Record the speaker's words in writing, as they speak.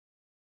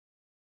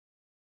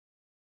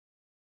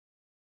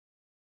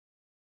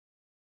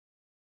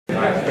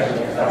Good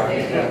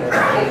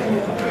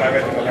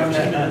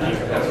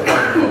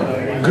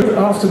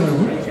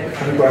afternoon,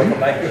 everybody.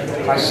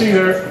 I see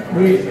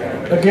we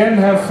again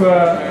have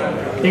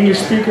English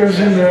speakers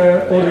in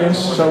the audience,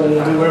 so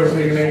we'll do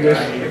everything in English.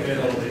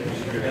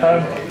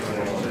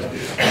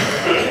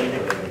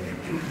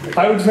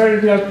 I would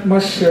very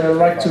much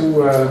like to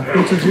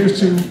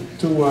introduce you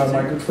to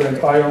my good friend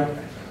Arjan,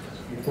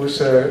 who is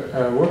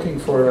working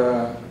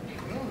for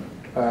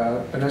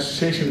an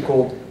association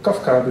called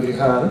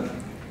Kafka-novel,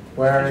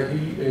 where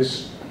he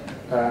is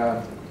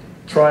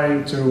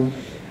trying to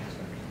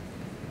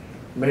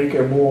make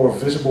a more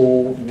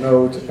visible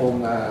note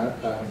on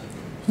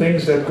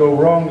things that go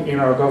wrong in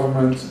our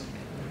government,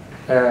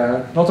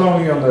 not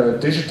only on the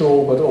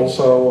digital but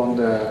also on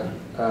the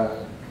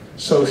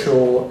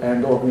social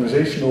and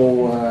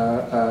organizational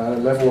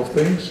level of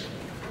things.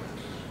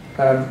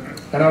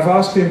 And I've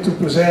asked him to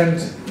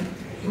present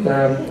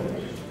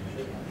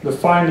the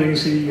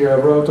findings he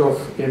wrote of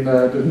in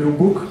the new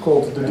book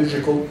called The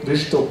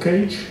Digital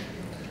Cage.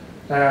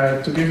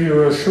 To give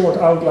you a short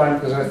outline,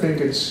 because I think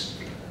it's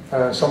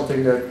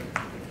something that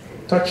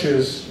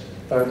touches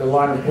the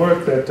line of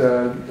work that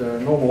the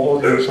normal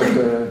audience of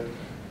the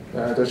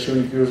Dutch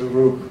Unique User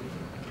Group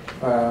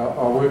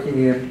are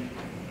working in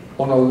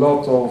on a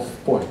lot of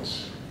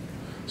points.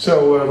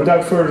 So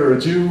without further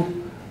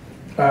ado,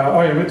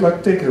 Arjan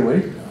Widlak, take it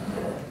away.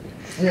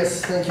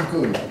 Yes, thank you,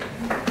 Koen.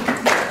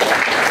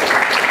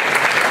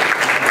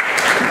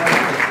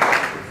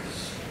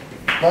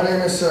 My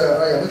name is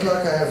Arjan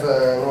Widlak. I have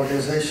an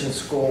organization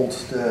called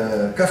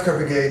the Kafka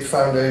Brigade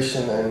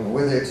Foundation, and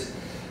with it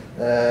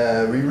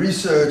we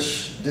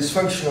research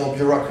dysfunctional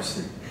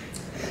bureaucracy.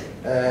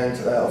 And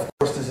of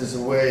course this is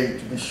a way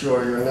to be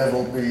sure you'll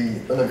never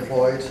be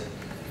unemployed,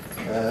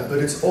 but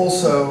it's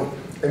also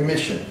a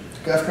mission.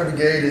 The Kafka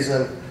Brigade is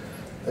a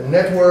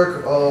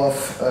network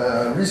of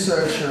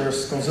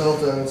researchers,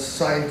 consultants,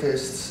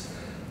 scientists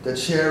that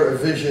share a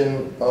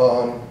vision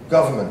on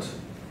government.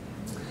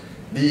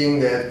 Being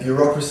that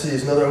bureaucracy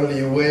is not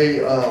only a way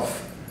of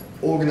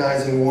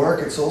organizing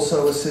work, it's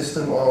also a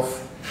system of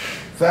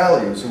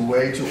values, a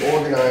way to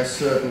organize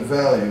certain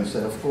values.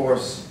 And of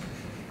course,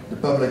 the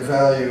public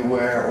value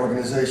where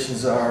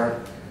organizations are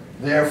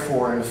there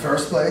for in the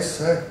first place,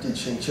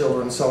 teaching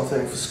children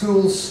something for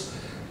schools,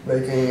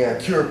 making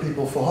cure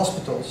people for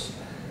hospitals,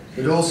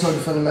 but also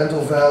the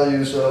fundamental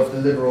values of the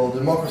liberal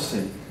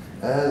democracy,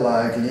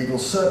 like legal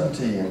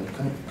certainty and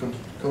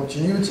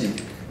continuity,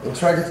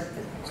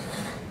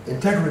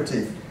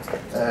 integrity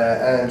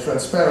and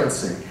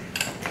transparency.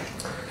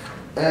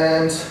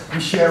 And we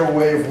share a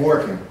way of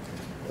working,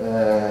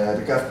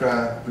 the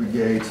Kafka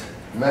Brigade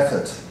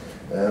method,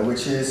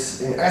 which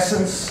is in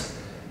essence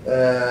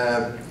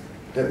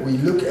that we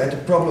look at the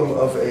problem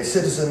of a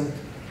citizen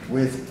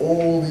with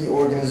all the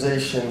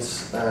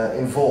organizations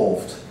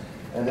involved.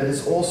 And that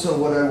is also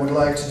what I would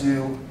like to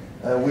do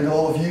with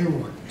all of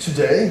you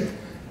today.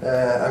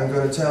 I'm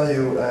going to tell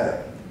you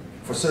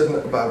for certain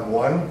about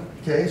one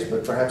case,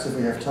 but perhaps if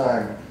we have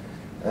time,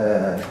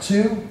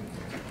 two,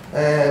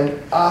 and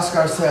ask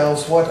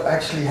ourselves what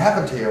actually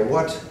happened here,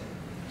 what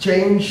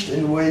changed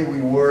in the way we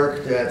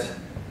work that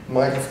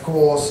might have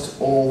caused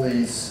all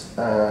these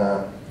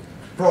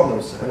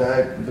problems. And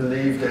I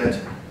believe that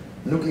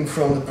looking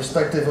from the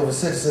perspective of a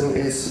citizen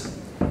is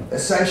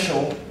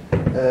essential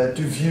to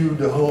view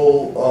the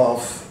whole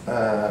of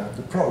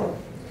the problem.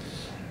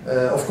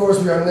 Of course,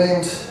 we are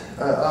named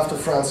after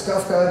Franz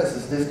Kafka. This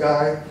is this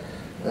guy.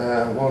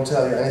 Won't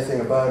tell you anything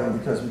about him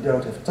because we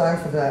don't have time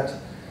for that.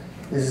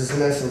 This is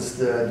in essence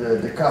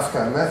the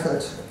Kafka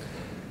method.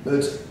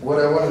 But what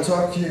I want to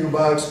talk to you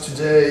about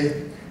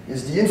today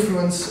is the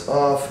influence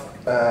of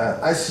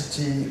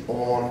ICT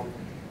on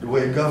the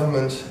way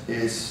government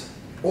is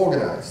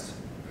organized,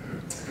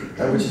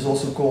 which is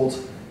also called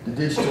the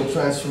digital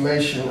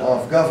transformation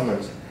of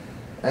government.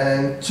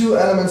 And two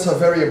elements are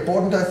very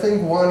important, I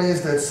think. One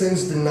is that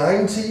since the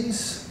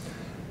 90s,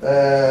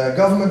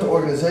 government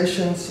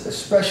organizations,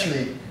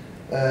 especially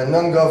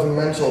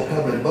non-governmental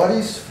public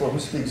bodies, for who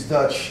speaks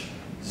Dutch,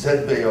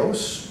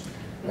 ZBO's,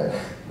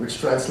 which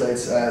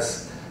translates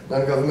as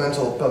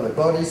non-governmental public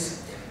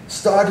bodies,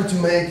 started to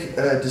make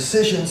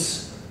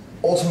decisions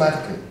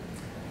automatically.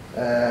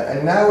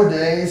 And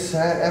nowadays,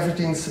 every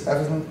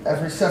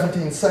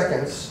 17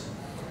 seconds,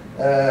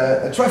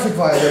 a traffic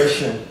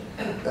violation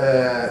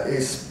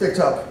is picked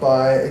up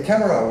by a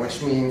camera,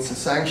 which means a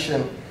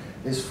sanction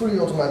is fully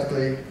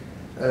automatically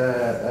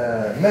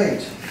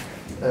made.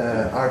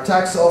 Our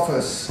tax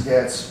office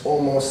gets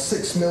almost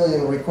 6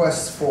 million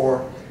requests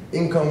for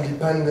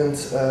income-dependent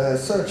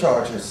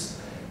surcharges.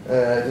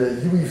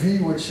 The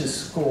UEV, which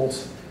is called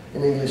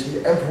in English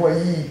the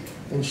Employee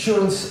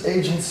Insurance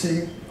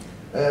Agency,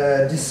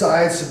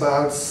 decides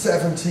about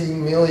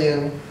 17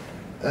 million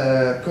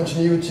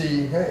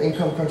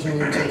income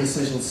continuity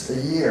decisions a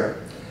year.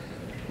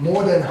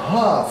 More than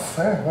half,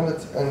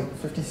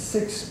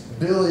 156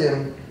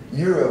 billion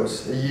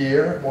euros a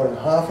year, more than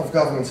half of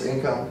government's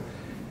income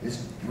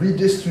is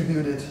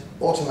redistributed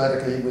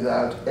automatically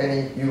without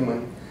any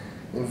human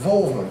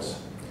involvement.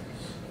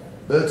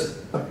 But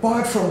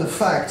apart from the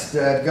fact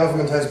that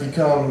government has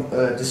become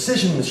a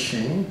decision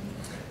machine,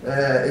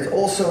 it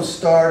also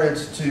started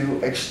to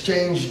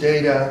exchange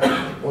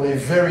data on a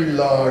very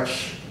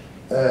large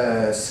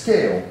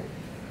scale.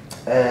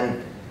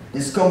 And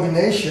this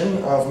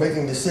combination of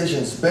making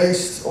decisions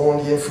based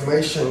on the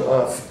information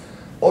of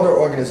other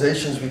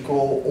organizations we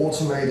call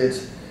automated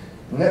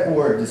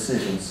network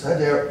decisions.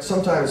 They are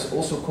sometimes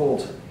also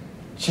called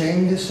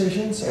chain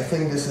decisions. I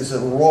think this is a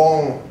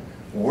wrong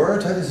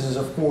word. This is,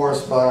 of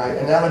course, by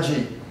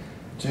analogy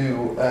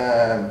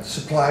to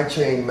supply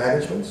chain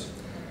management.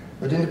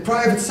 But in the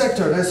private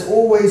sector, there's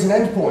always an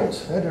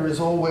endpoint. There is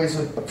always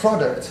a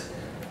product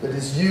that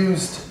is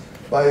used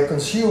by a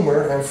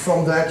consumer, and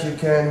from that you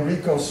can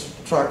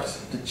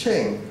reconstruct the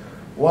chain.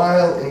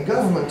 While in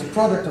government, the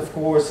product, of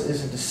course,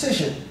 is a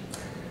decision.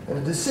 And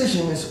the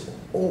decision is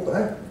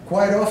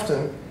quite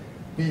often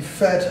be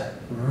fed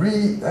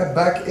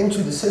back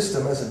into the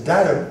system as a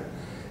datum,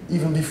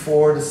 even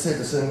before the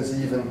citizen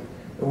is even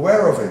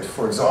aware of it.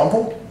 For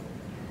example,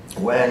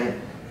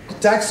 when the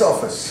tax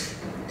office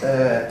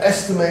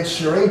estimates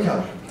your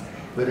income,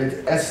 but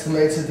it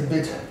estimates it a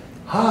bit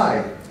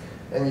high,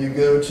 and you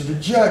go to the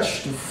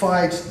judge to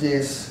fight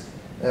this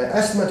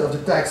estimate of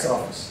the tax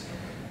office,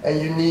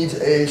 and you need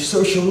a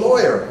social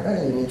lawyer,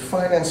 and you need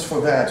finance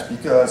for that,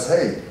 because,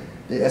 hey,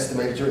 they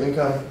estimated your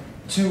income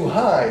too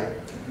high.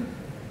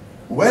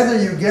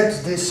 Whether you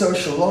get this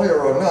social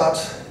lawyer or not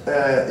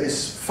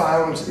is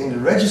found in the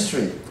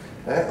registry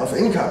of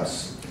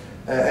incomes.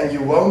 And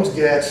you won't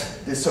get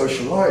this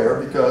social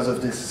lawyer because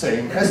of this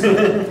same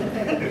estimate.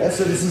 And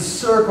so this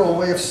is a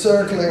way of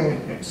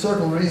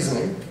circle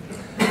reasoning.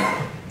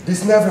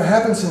 This never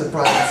happens in the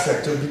private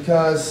sector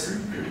because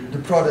the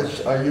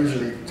products are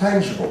usually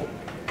tangible.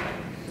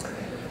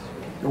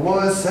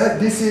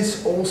 This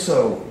is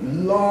also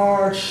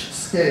large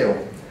scale.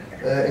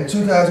 In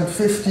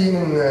 2015,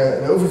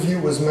 an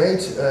overview was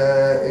made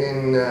at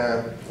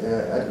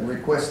the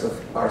request of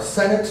our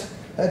Senate,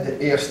 the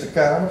Eerste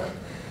Kamer.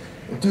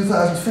 In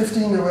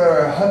 2015, there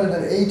were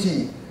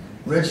 180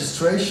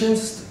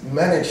 registrations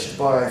managed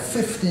by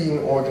 15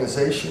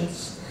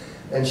 organizations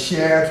and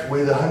shared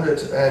with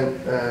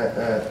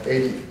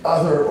 180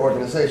 other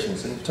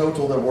organizations. In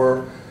total, there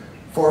were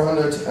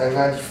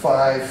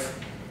 495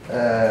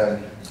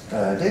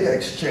 data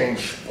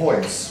exchange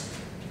points.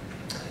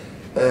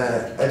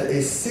 At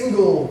a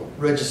single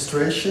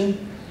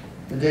registration,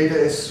 the data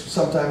is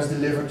sometimes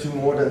delivered to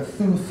more than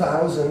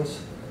 2,000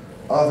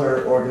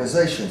 other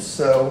organizations.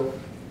 So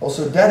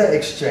also data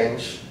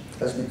exchange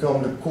has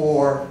become the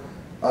core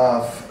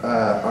of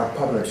our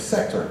public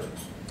sector.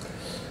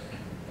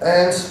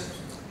 And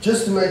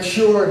just to make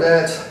sure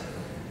that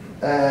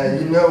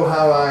you know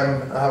how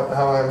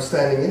I'm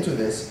standing into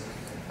this,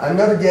 I'm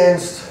not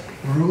against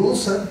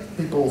rules.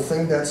 People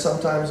think that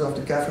sometimes of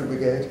the Kafka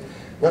Brigade.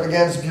 Not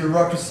against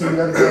bureaucracy,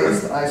 not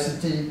against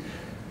ICT,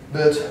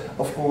 but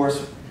of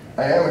course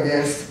I am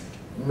against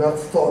not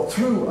thought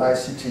through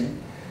ICT,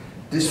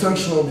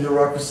 dysfunctional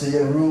bureaucracy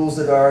and rules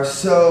that are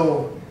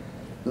so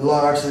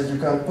large that you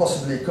can't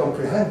possibly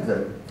comprehend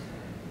them.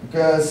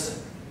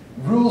 Because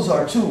rules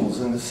are tools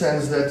in the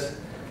sense that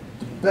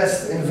the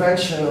best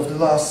invention of the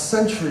last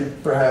century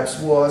perhaps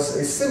was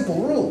a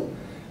simple rule,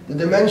 the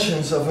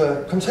dimensions of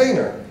a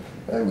container.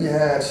 We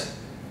had,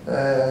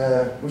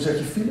 hoe zeg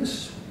je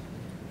files?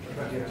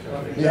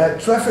 We had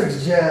traffic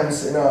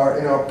jams in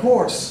our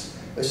ports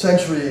a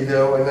century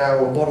ago, and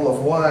now a bottle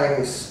of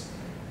wine is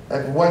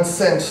at 1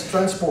 cent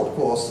transport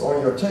cost on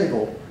your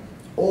table,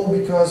 all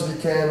because we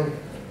can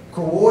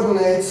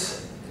coordinate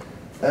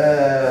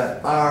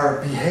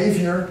our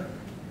behavior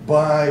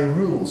by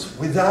rules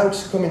without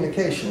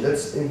communication.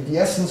 That's in the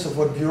essence of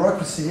what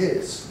bureaucracy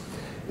is.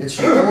 It's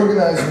your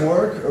organized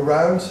work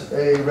around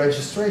a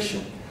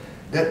registration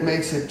that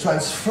makes it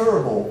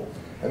transferable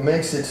and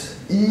makes it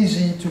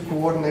easy to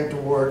coordinate the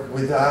work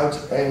without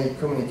any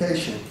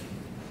communication.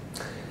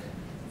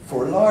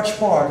 For a large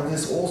part, it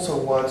is also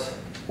what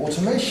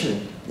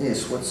automation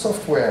is, what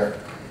software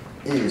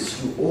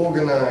is. You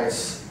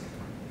organize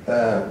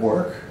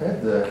work,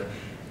 the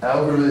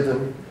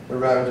algorithm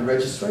around the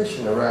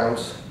registration,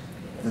 around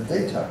the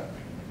data.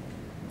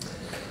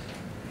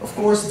 Of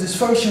course,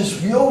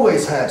 dysfunctions, we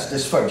always had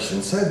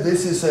dysfunctions.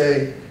 This is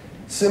a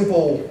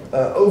simple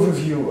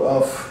overview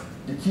of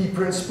the key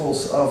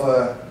principles of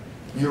a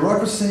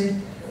bureaucracy,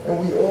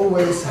 and we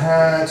always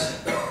had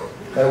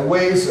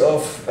ways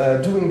of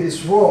doing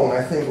this wrong.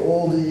 I think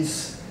all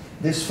these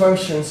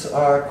dysfunctions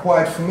are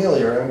quite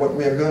familiar, and what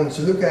we are going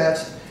to look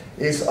at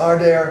is, are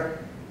there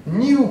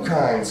new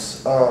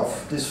kinds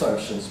of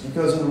dysfunctions?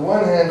 Because on the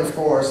one hand, of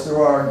course, there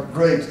are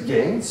great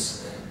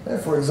gains.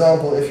 For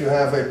example, if you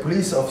have a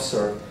police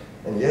officer,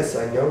 and yes,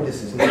 I know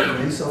this is not a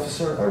police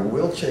officer, I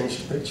will change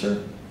the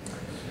picture.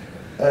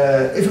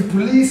 If a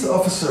police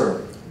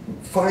officer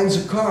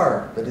finds a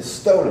car that is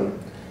stolen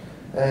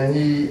and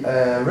he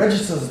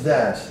registers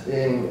that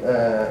in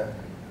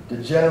the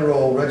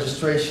general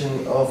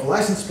registration of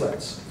license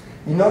plates,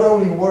 he not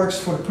only works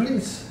for the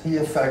police, he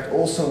in fact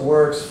also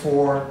works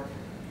for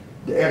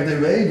the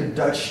RDW, the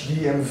Dutch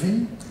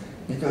DMV.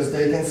 because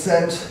they can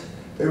send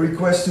a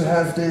request to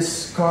have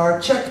this car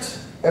checked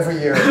every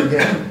year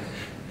again.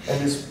 And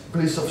this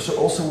police officer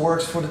also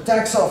works for the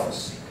tax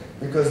office,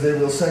 because they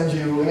will send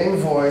you an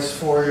invoice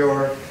for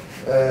your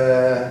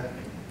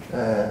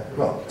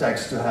well,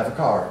 tax to have a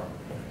car.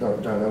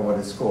 Don't know what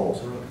it's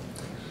called.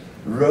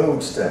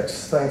 Road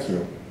tax, thank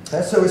you.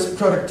 And so his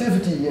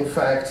productivity, in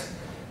fact,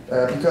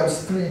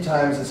 becomes 3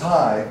 times as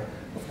high.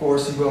 Of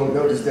course, you won't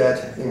notice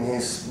that in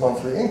his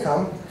monthly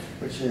income,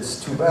 which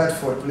is too bad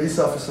for a police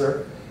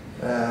officer,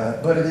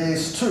 but it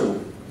is true.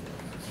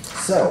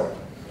 So,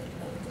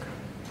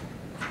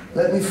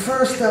 let me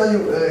first tell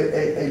you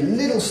a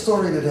little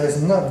story that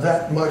has not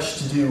that much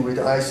to do with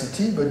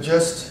ICT, but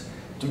just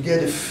to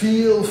get a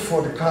feel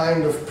for the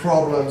kind of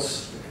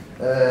problems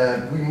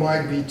we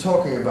might be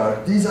talking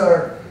about. These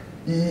are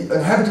the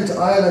inhabited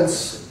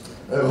islands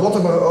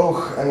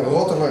Rottumeroog and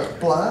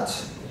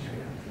Rottumerplaat.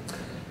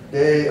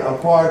 They are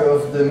part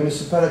of the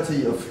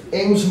municipality of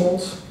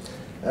Eemsmond,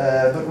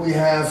 but we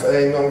have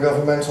a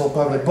non-governmental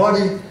public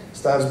body,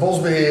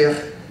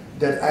 Staatsbosbeheer,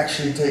 that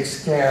actually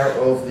takes care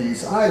of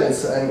these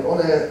islands. And on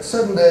a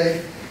certain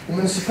day, the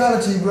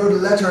municipality wrote a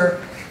letter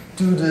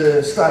to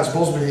the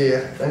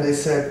Staatsbosbeheer, and they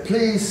said,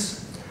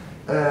 please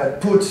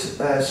put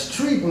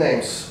street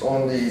names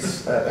on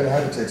these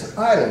inhabited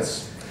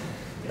islands.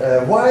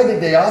 Why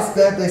did they ask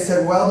that? They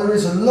said, well, there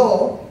is a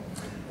law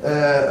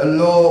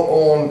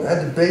on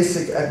the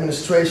basic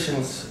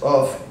administrations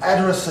of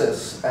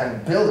addresses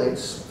and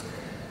buildings.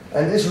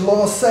 And this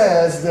law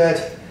says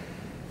that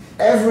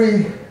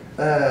every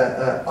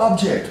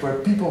object where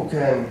people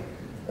can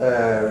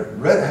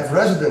have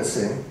residence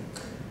in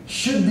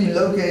should be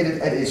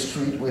located at a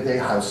street with a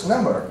house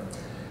number.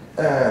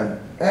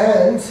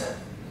 And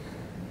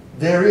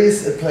there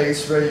is a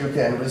place where you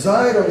can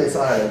reside on this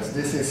island.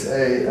 This is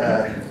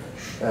a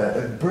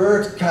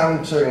bird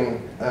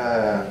counting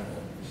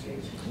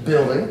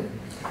building,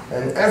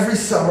 and every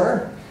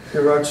summer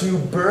there are 2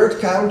 bird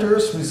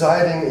counters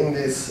residing in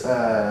this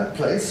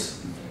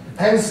place.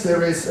 Hence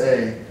there is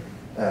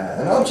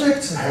an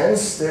object,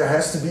 hence there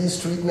has to be a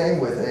street name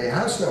with a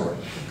house number.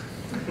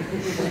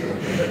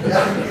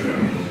 Yeah.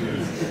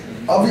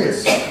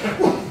 Obvious.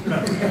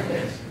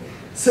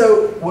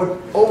 So what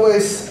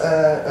always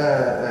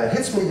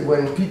hits me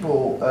when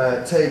people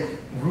take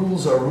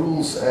rules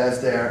as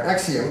their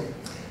axiom,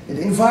 it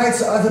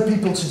invites other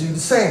people to do the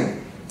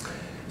same.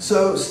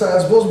 So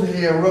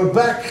Staatsbosbeheer wrote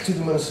back to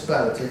the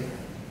municipality,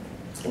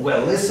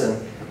 well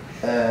listen,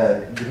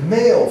 the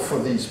mail for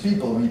these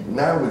people,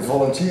 now with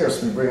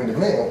volunteers we bring the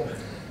mail,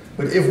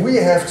 but if we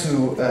have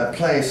to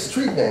place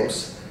street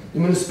names, the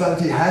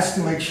municipality has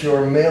to make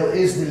sure mail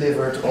is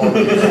delivered on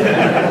these.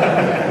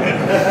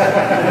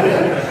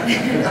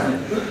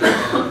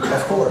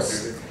 Of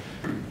course.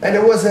 And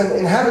there was an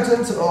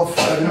inhabitant of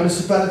the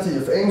municipality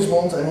of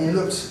Eemsmond, and he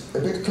looked a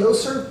bit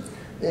closer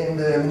in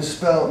the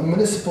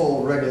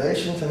municipal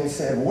regulations, and he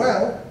said,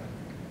 well,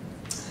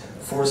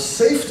 for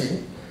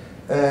safety,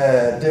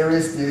 there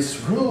is this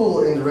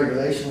rule in the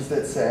regulations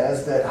that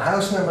says that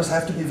house numbers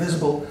have to be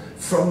visible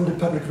from the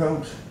public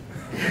road.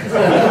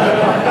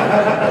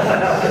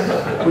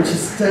 Which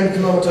is 10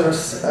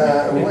 kilometers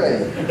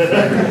away.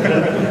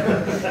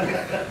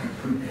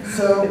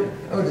 So,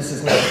 oh, this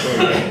is not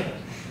good.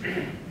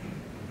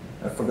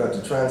 I forgot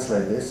to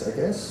translate this, I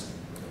guess.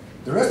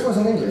 The rest was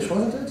in English,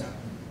 wasn't it?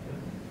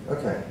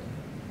 Okay,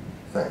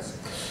 thanks.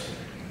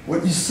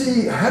 What you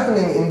see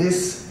happening in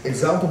this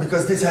example,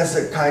 because this has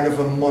a kind of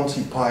a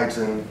Monty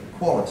Python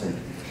quality,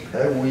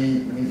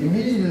 we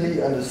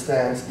immediately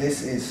understand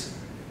this is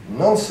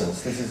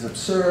nonsense, this is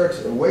absurd,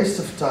 a waste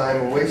of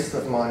time, a waste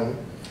of money.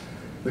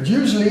 But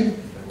usually,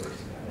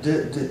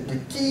 the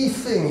key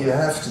thing you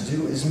have to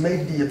do is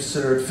make the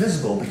absurd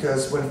visible,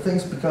 because when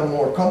things become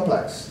more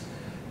complex,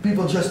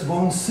 people just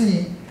won't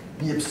see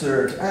the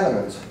absurd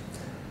element.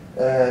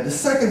 The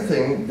second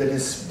thing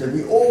that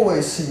we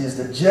always see is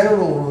that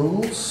general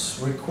rules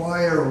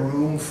require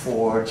room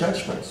for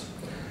judgment.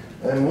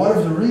 And one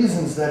of the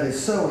reasons that is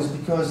so is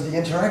because the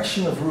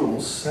interaction of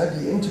rules,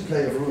 the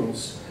interplay of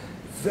rules,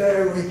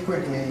 very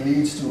quickly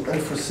leads to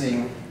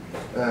unforeseen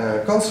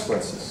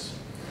consequences.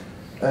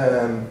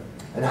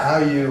 And how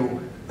you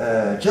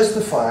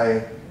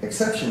justify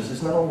exceptions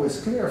is not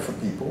always clear for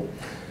people.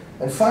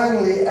 And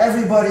finally,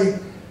 everybody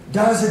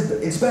does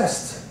its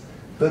best.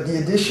 But the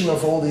addition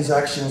of all these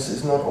actions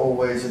is not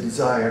always a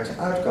desired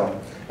outcome.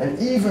 And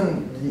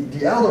even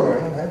the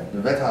alderman,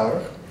 the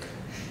wethouder,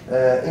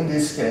 in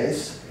this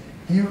case,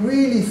 he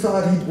really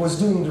thought he was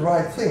doing the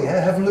right thing.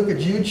 Have a look at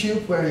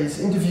YouTube, where he's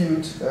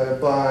interviewed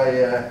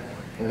by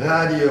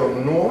Radio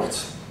Noord.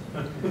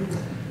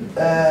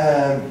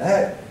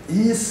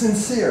 He is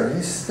sincere.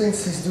 He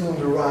thinks he's doing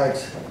the right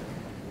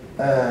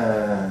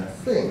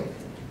thing.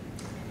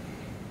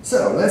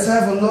 So let's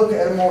have a look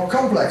at a more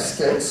complex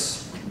case.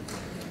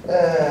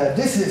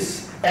 This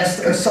is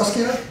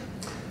Saskia,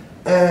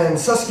 and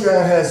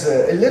Saskia has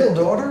a little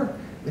daughter.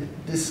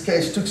 This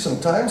case took some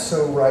time,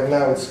 so right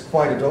now it's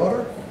quite a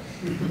daughter.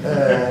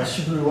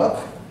 She grew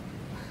up.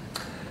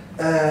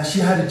 She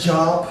had a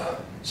job,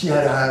 she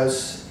had a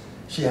house,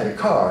 she had a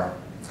car.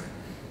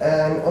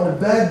 And on a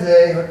bad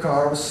day, her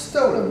car was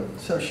stolen.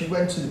 So she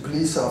went to the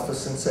police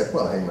office and said,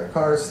 well, hey, my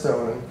car is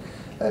stolen.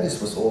 And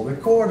this was all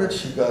recorded.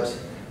 She got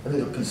a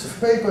little piece of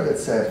paper that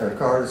said her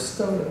car is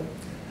stolen.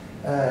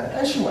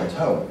 And she went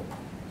home.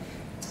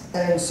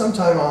 And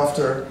sometime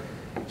after,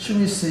 she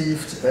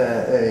received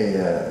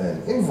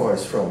an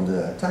invoice from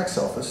the tax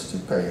office to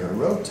pay her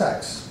road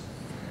tax.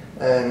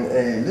 And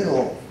a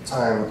little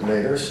time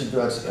later, she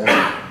got a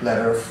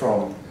letter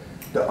from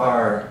the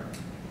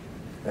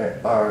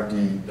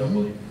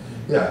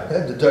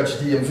the Dutch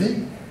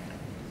DMV,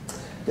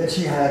 that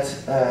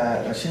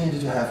she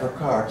needed to have her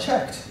car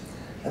checked,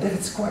 and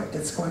that's quite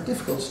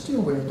difficult to do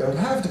when you don't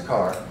have the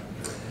car.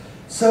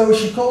 So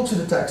she called to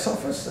the tax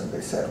office, and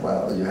they said,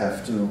 well, you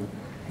have to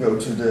go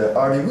to the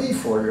RDW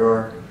for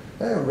your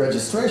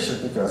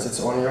registration because it's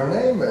on your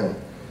name, and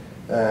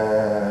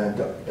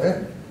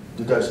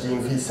the Dutch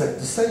DMV said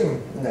the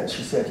same, and then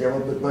she said, yeah, well,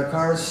 but my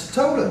car is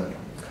stolen.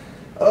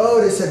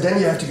 Oh, they said, then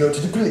you have to go to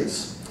the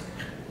police.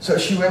 So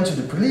she went to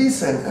the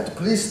police, and at the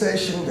police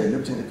station, they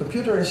looked in the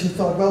computer, and she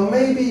thought, well,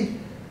 maybe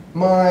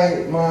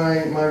my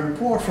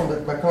report from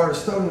that my car is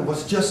stolen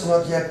was just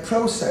not yet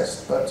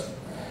processed. But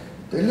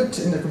they looked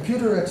in the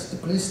computer at the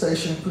police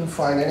station, couldn't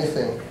find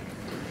anything.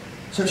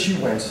 So she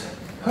went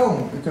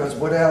home, because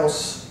what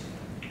else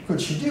could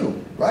she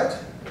do, right?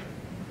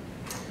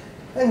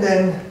 And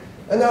then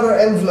another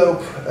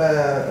envelope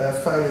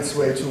found its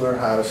way to her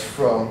house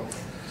from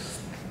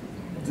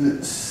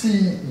the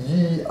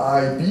CIB,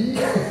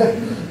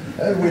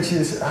 which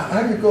is,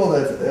 how do you call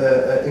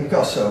that,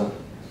 incasso?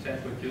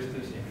 Central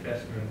Justice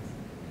Investment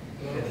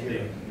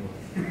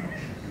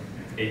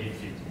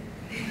Agency.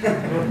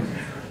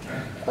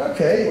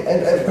 Okay,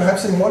 and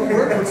perhaps in one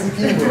word, what's the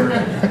key word?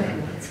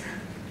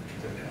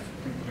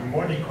 The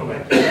money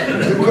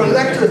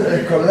collector.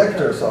 The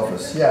collector's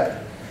office,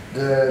 yeah.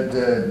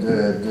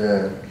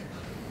 The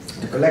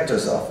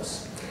collector's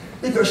office.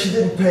 Because she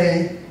didn't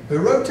pay her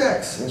road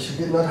tax, and she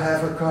did not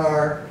have her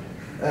car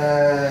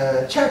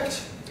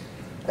checked.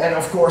 And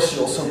of course she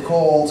also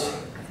called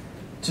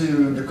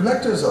to the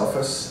collector's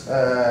office,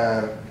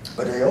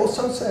 but they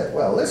also said,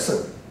 well,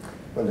 listen,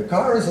 when the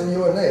car is in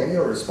your name,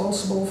 you're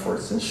responsible for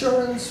its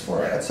insurance,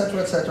 for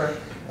etc.,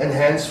 and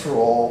hence for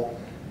all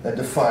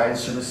the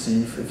fines you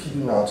receive if you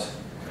do not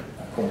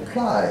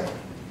comply.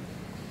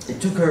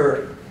 It took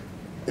her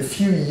a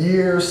few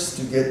years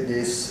to get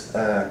this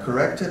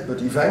corrected,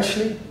 but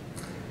eventually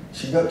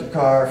she got the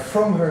car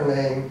from her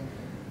name,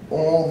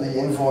 all the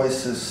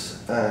invoices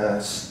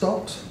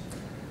stopped,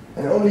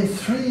 and only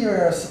 3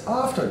 years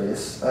after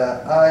this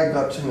I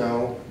got to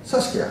know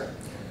Saskia,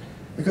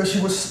 because she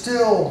was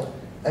still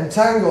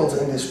entangled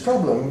in this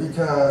problem,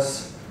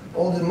 because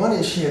all the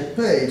money she had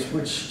paid,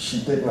 which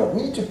she did not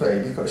need to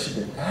pay because she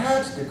didn't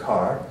have the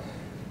car,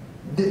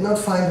 did not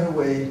find her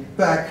way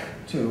back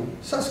to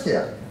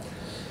Saskia.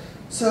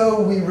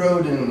 So we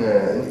wrote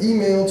an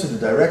email to the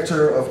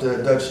director of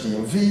the Dutch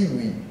DMV.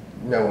 We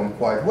know him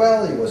quite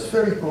well. He was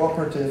very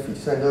cooperative. He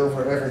sent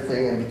over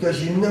everything. And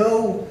because you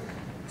know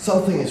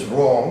something is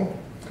wrong,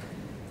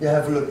 you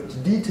have a look at the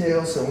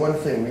details. And one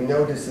thing we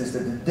noticed is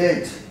that the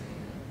date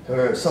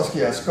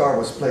Saskia's car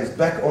was placed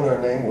back on her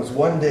name was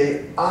one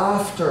day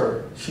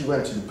after she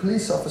went to the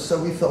police office.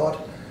 So we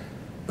thought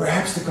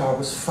perhaps the car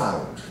was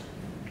found.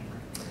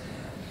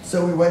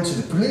 So we went to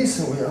the police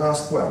and we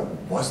asked, well,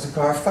 was the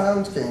car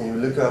found? Can you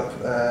look up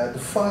the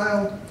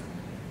file?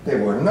 They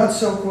were not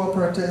so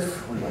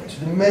cooperative. We went to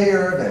the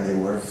mayor, then they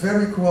were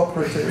very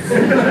cooperative.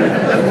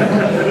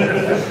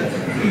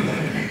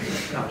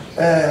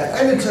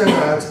 And it turned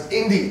out,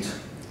 indeed,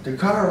 the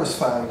car was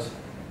found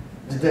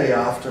the day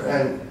after,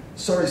 and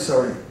sorry,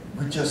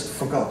 we just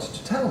forgot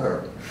to tell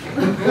her.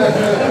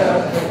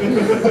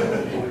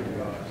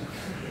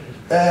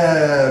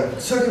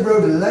 So they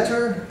wrote a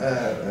letter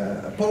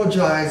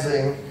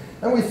apologizing,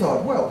 and we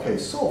thought, well,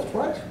 case solved,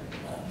 right?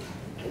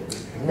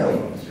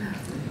 No.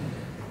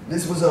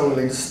 This was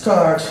only the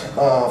start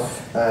of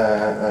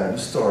the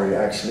story,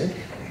 actually,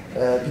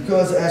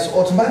 because as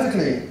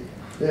automatically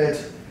that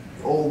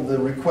all the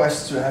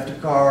requests to have the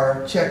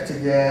car checked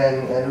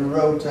again and the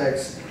road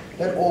tax,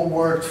 that all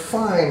worked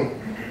fine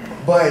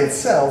by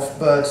itself,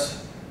 but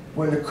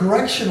when the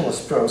correction was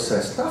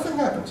processed, nothing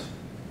happened.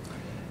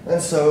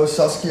 And so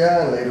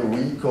Saskia and later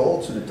we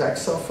called to the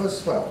tax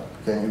office, well,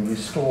 can you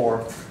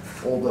restore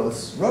all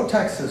those road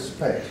taxes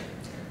paid?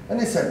 And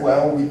they said,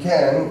 well, we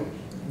can,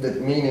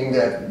 that meaning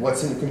that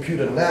what's in the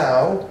computer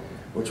now,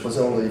 which was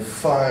only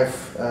five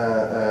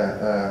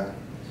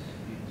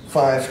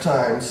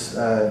times,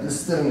 is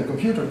still in the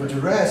computer, but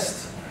the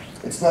rest,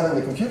 it's not in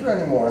the computer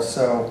anymore,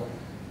 so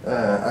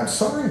I'm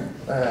sorry,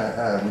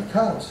 we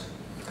can't.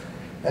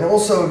 And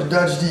also the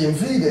Dutch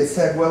DMV, they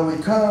said, well, we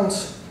can't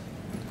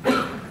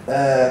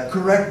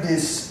correct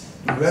this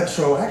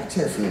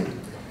retroactively,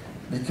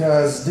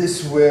 because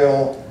this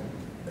will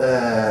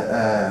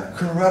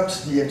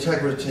corrupt the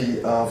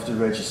integrity of the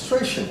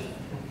registration.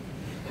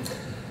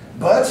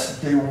 But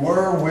they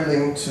were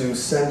willing to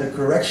send a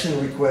correction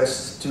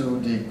request to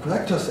the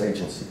collector's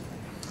agency,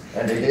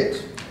 and they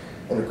did.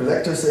 And the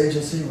collector's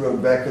agency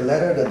wrote back a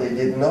letter that they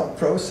did not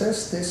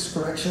process this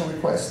correction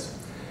request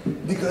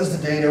because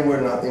the data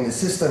were not in the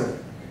system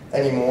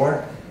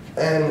anymore.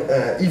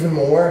 And even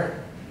more,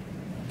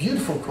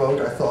 beautiful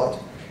quote, I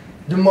thought,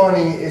 the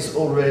money is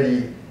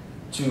already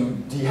to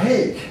The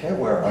Hague,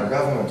 where our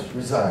government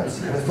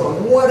resides. And I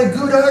thought, what a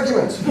good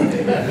argument.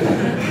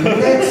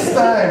 Next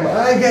time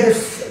I get a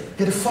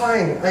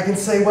fine, I can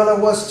say, well, I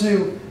was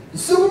to the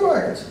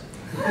supermarket.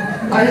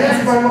 I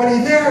left my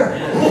money there.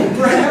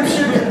 Perhaps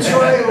you can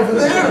try over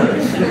there.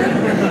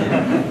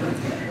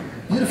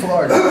 Beautiful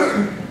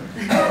argument.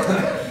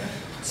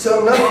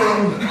 So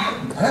nothing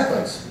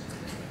happens.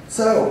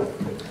 So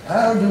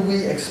how do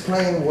we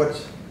explain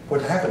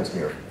what happened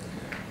here?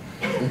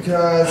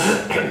 Because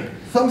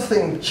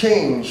something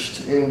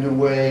changed in the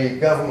way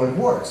government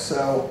works.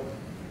 So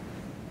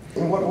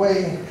in what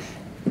way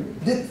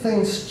did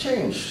things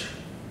change?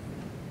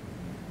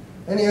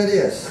 Any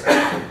ideas?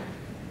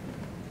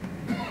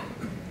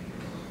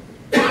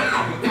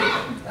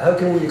 How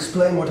can we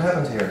explain what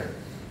happened here?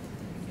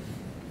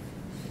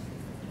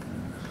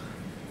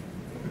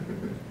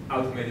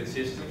 Automated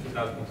systems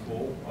without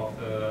control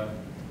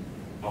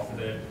after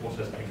they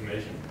processed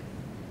information.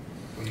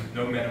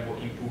 No manual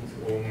input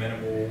or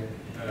manual,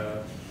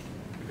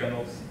 you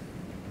cannot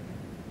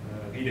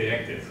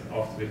redirect it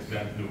after it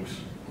went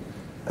loose.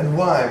 And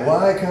why?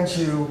 Why can't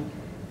you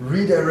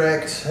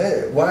redirect?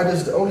 Hey, why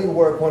does it only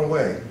work one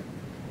way?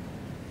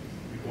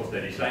 Because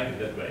they designed it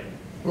that way.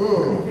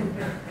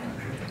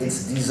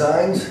 It's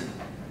designed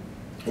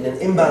in an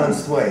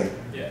imbalanced way.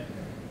 Yeah.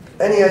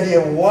 Any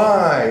idea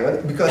why?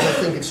 Because I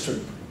think it's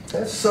true.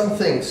 Some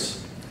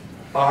things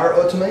are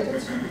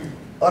automated,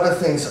 other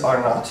things are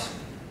not.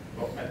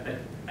 Well,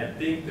 I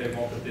think they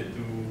wanted it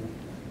to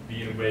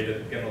be in a way that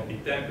it cannot be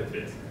tampered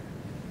with.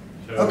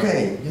 So,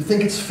 Okay, you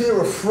think it's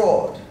fear of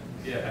fraud?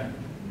 Yeah,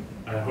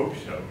 I hope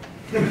so.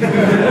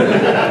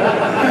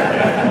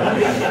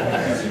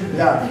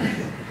 Yeah.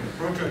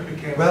 Project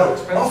became Well,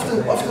 too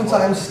expensive.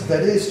 oftentimes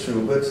that is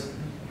true, but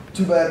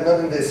too bad not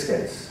in this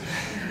case.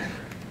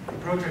 The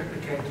project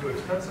became too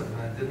expensive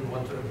and I didn't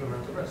want to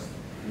implement the rest.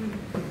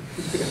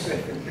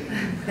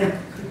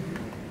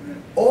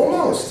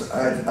 Almost,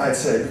 I'd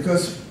say,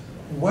 because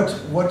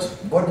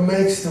what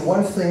makes the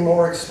one thing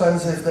more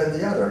expensive than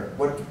the other?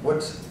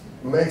 What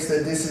makes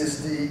that this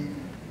is the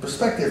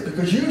perspective?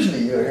 Because usually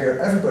you hear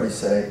everybody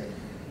say,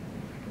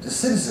 the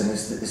citizen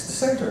is the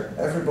center.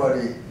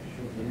 Everybody.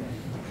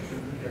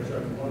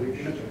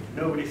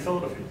 Nobody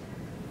thought of it.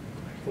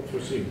 What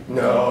was it?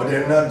 No,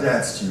 they're not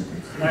that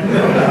stupid.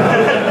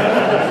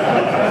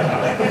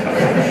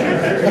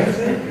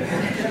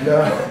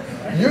 No.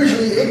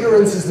 Usually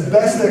ignorance is the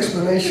best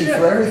explanation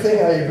for everything,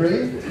 I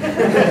agree.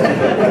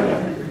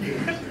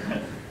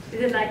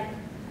 Is it like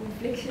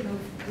confliction of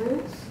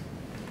rules?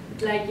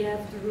 It's like you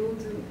have the rule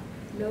to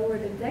lower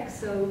the text,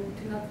 so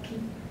to not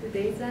keep the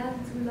data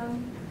too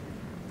long?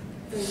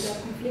 So is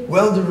that conflict?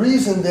 Well, the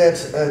reason that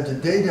the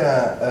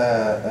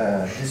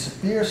data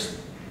disappears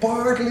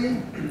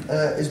partly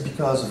is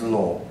because of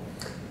law,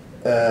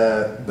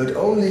 but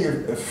only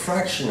a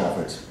fraction of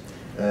it.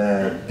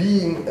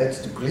 Being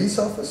at the police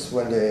office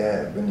when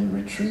they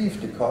retrieve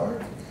the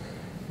car,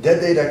 that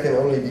data can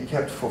only be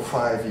kept for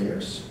 5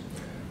 years.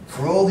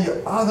 For all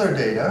the other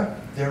data,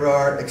 there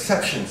are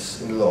exceptions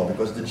in the law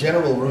because the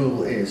general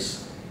rule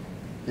is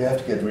you have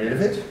to get rid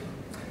of it.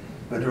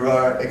 But there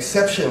are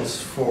exceptions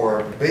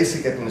for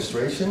basic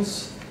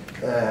administrations,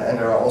 and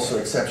there are also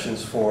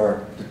exceptions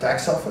for the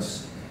tax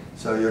office.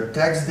 So your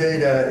tax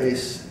data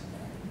is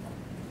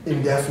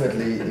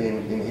indefinitely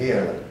in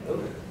here.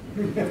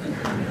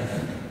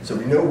 So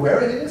we know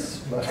where it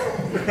is, but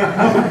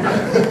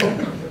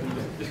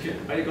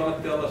Are you going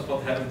to tell us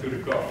what happened to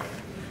the car?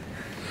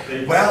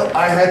 well,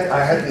 I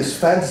had this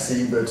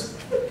fantasy, but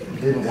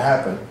it didn't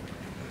happen.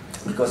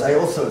 Because I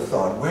also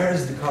thought, where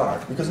is the car?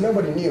 Because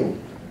nobody knew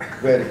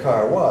where the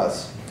car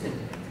was.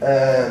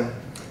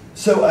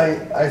 So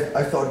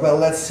I thought, well,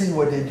 let's see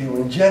what they do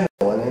in general.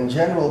 And in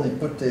general, they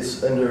put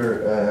this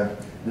under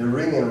the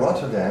ring in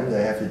Rotterdam.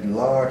 They have a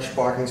large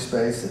parking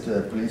space at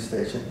the police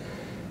station.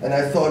 And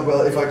I thought,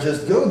 well, if I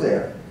just go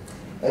there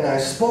and I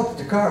spot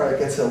the car, I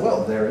can say,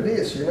 well, there it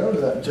is, you know,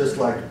 just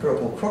like the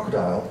purple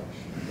crocodile.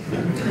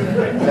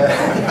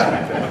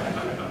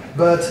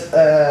 But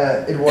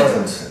it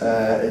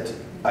wasn't.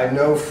 I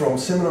know from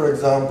similar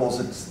examples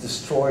it's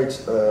destroyed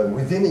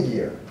within a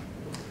year.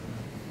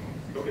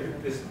 Okay,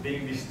 this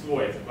being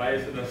destroyed, why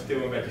is it then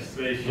still in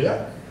registration?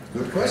 Yeah,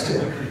 good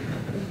question.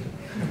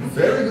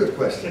 Very good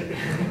question.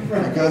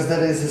 Because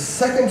that is the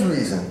second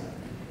reason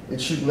it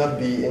should not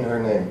be in her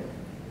name.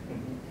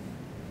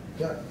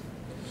 Yeah.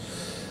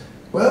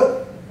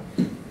 Well,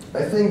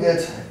 I think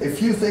that a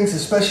few things,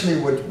 especially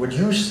what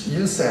you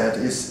said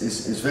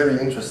is very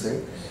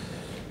interesting,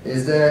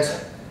 is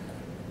that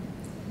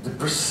the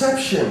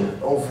perception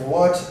of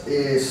what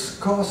is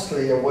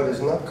costly and what is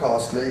not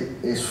costly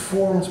is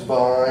formed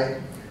by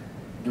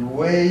the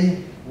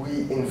way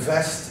we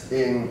invest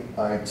in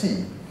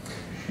IT.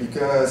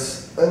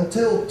 Because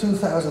until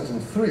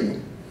 2003,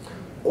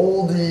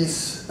 all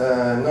these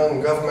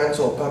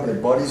non-governmental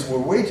public bodies were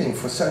waiting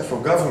for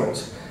central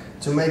government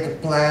to make a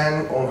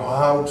plan on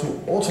how to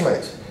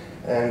automate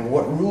and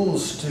what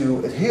rules to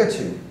adhere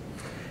to.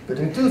 But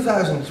in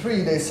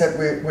 2003 they said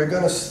we're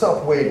going to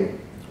stop waiting,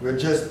 we're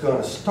just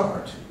going to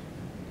start.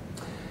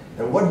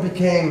 And what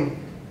became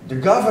the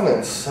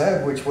governance,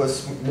 which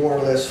was more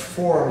or less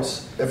formed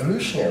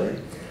evolutionary,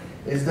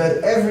 is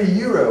that every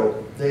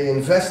euro they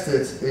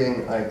invested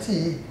in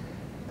IT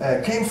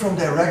came from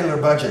their regular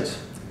budget,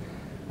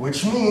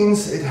 which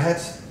means it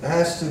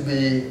has to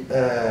be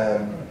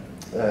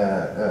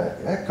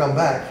come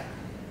back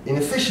in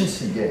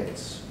efficiency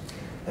gains.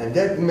 And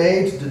that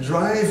made the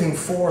driving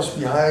force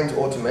behind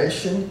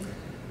automation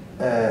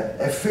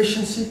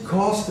efficiency,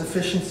 cost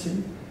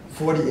efficiency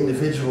for the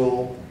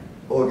individual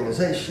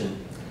organization.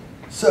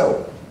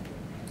 So,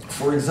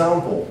 for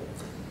example,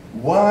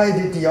 why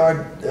did the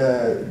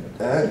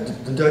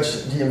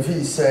Dutch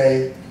DMV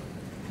say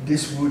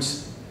this would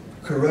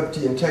corrupt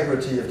the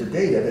integrity of the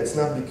data? That's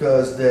not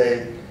because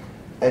they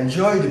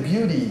enjoy the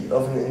beauty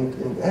of the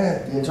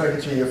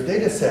integrity of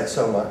data sets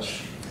so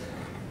much.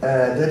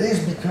 That is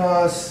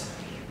because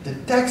the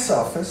tax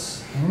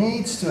office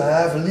needs to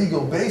have a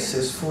legal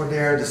basis for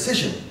their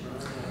decision.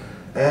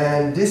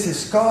 And this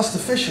is cost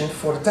efficient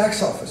for the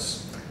tax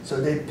office. So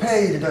they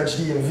pay the Dutch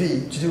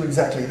DMV to do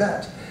exactly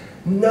that.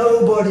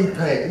 Nobody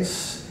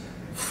pays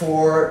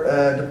for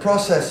the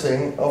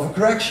processing of a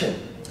correction.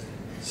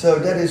 So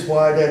that is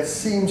why that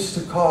seems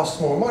to cost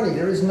more money.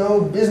 There is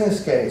no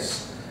business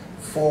case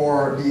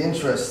for the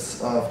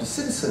interests of the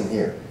citizen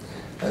here.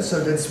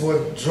 So that's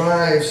what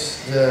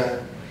drives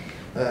the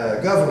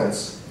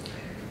governance.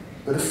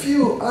 But a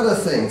few other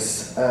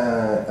things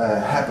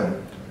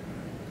happen.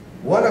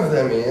 One of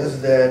them is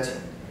that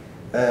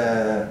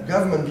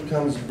government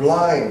becomes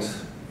blind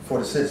for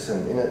the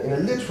citizen in a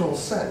literal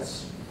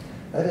sense.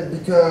 And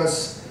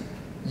because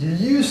you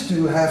used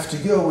to have to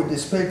go with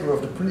this paper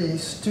of the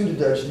police to the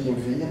Dutch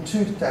DMV and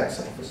to the tax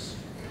office.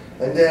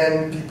 And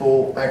then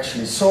people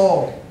actually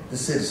saw the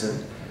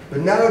citizen. But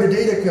now the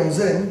data comes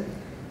in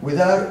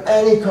without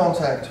any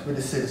contact with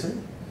the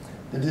citizen.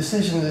 The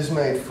decision is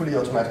made fully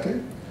automatically.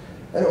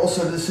 And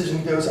also the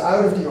decision goes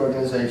out of the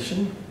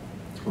organization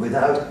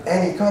without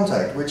any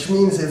contact, which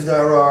means if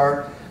there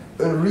are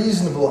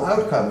unreasonable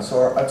outcomes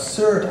or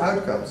absurd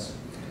outcomes,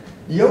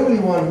 the only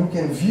one who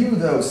can view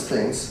those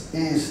things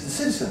is the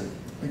citizen,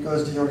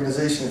 because the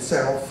organization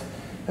itself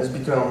has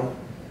become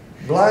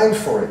blind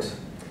for it.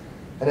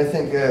 And I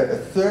think a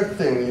third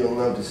thing you'll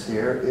notice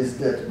here is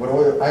that what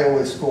I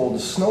always call the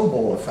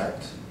snowball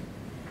effect,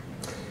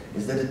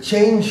 is that a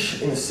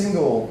change in a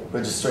single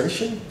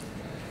registration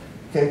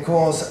can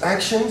cause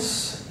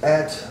actions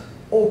at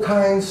all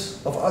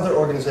kinds of other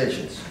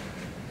organizations.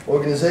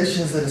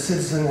 Organizations that a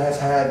citizen has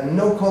had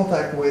no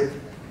contact with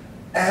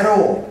at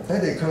all.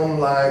 They come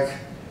like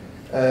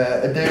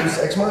a deus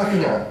ex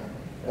machina,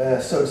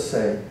 so to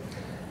say.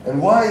 And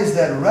why is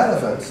that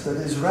relevant? That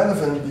is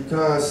relevant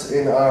because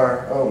in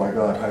our, oh my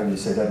god, how do you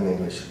say that in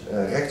English?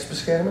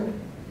 Rechtsbescherming?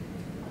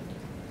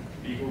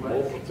 Legal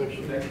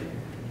protection.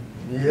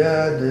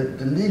 Yeah,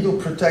 the legal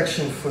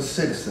protection for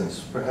citizens,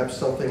 perhaps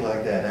something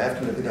like that. I have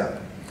to look it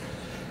up.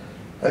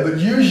 But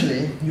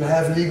usually you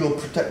have legal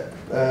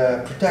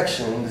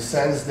protection in the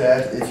sense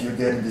that if you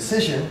get a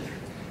decision,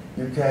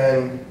 you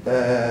can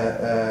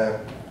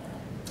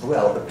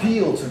well,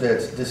 appeal to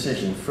that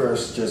decision,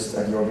 first just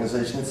at the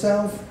organization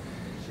itself,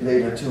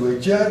 later to a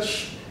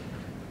judge.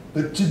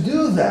 But to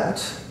do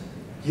that,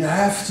 you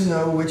have to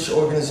know which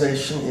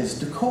organization is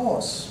the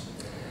cause.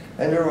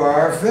 And there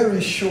are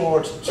very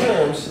short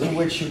terms in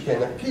which you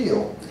can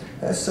appeal.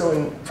 So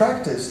in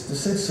practice, the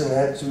citizen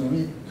had to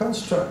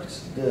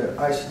reconstruct the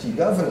ICT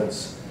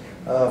governance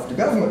of the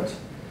government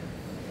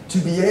to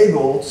be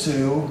able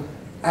to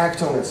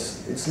act on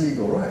its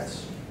legal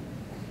rights.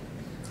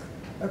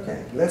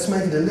 Okay, let's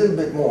make it a little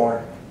bit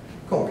more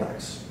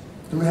complex.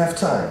 Do we have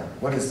time?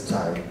 What is the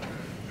time?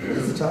 What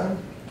is the time?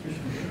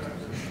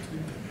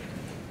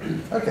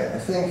 Okay, I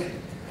think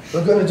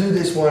we're going to do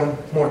this one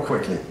more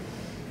quickly.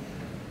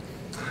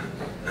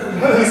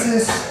 This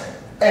is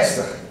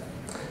Esther.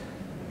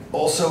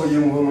 Also a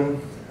young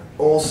woman,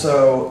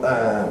 also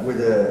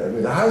with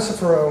a house of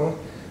her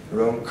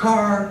own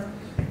car.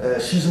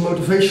 She's a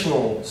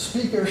motivational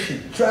speaker. She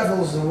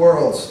travels the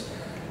world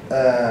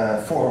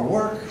for her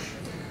work.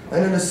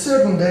 And on a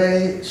certain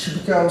day, she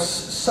becomes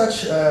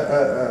such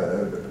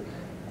an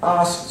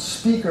asked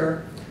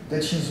speaker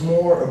that she's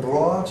more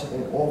abroad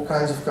in all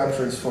kinds of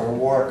countries for her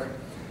work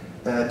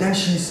than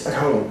she's at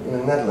home in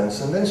the Netherlands.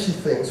 And then she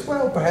thinks,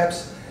 well,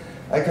 perhaps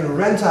I can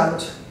rent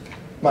out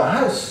my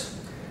house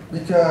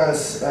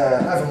because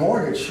I have a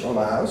mortgage on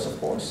my house, of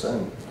course,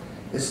 and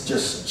it's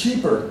just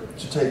cheaper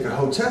to take a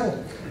hotel.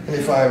 And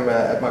if I'm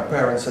at my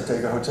parents', I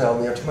take a hotel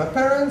near to my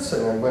parents,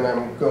 and when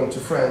I'm going to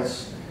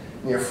France,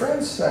 near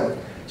friends. And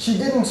she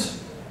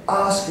didn't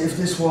ask if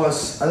this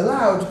was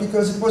allowed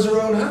because it was her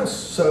own house,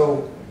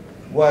 so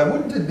why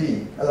wouldn't it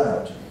be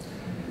allowed?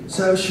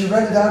 So she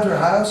rented out her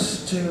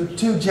house to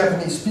two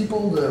Japanese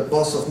people, the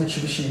boss of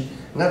Mitsubishi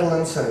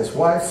Netherlands and his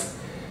wife,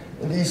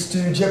 And these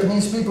two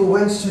Japanese people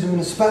went to the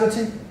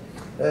municipality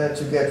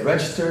to get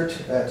registered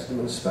at the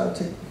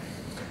municipality.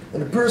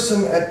 And the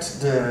person at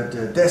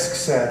the desk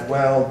said,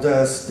 well,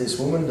 does this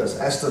woman, does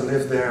Esther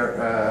live there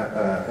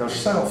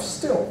herself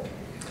still?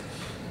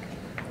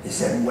 He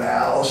said,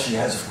 well, she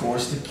has, of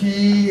course, the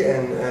key,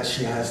 and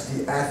she has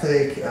the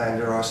attic, and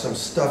there are some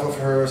stuff of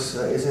hers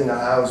is in the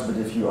house, but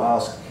if you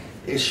ask,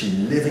 is she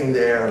living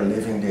there,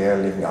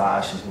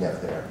 she's never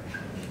there.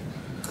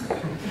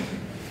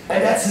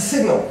 And that's a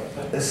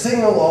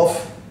signal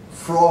of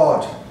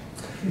fraud,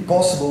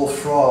 possible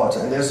fraud,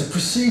 and there's a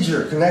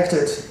procedure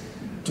connected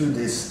to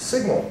this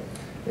signal.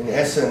 In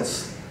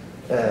essence,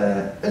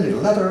 a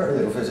little letter, a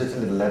little visit, a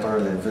little letter, a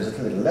little visit,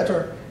 a little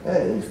letter.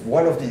 And if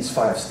one of these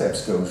 5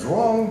 steps goes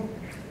wrong,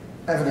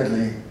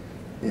 evidently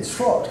it's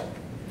fraud.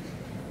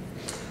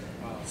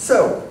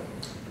 So,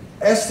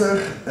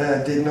 Esther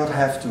did not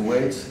have to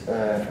wait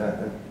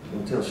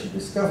until she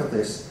discovered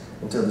this,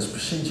 until this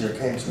procedure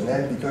came to an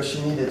end, because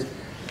she needed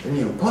a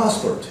new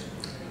passport.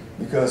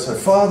 Because her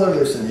father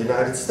lives in the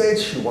United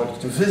States, she wanted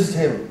to visit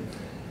him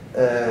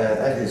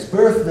at his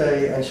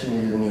birthday, and she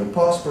needed a new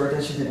passport,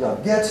 and she did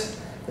not get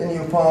a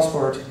new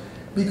passport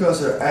because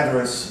her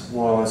address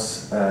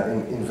was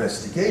in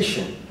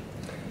investigation.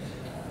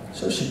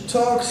 So she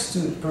talks to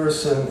the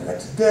person at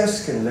the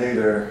desk, and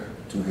later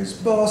to his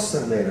boss,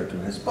 and later to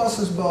his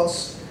boss's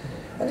boss.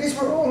 And these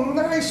were all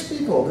nice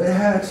people. They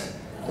had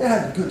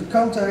good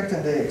contact,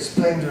 and they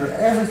explained her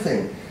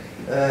everything.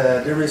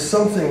 There is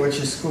something which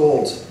is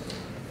called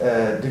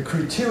the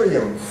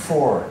criterion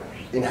for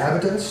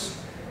inhabitants,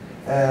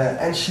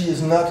 and she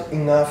is not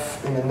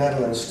enough in the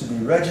Netherlands to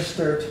be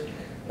registered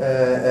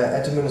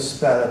at the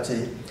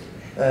municipality.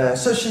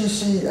 So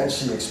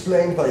she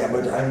explained, well, yeah,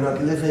 but I'm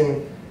not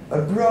living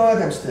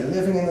abroad, I'm still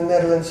living in the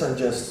Netherlands, I'm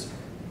just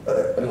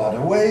a lot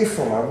away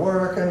from my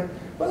work, and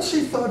well,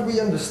 she thought we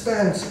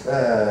understand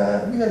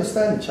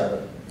each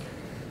other.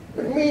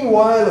 But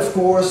meanwhile, of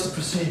course, the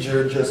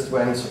procedure just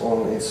went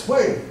on its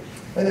way.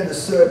 And at a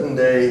certain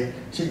day,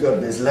 she got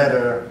this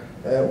letter,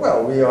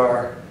 well, we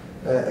are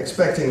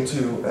expecting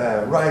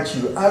to write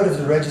you out of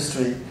the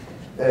registry.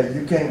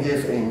 You can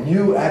give a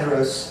new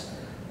address,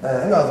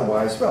 and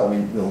otherwise, well, we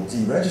will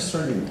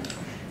deregister you.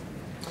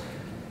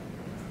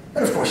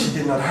 And of course, she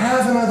did not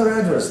have another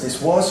address.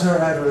 This was her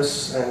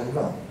address, and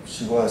well,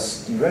 she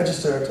was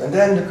deregistered, and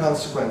then the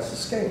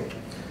consequences came.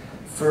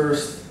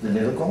 First, the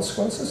little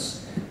consequences.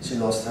 She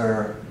lost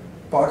her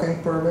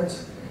parking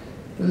permit.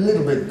 A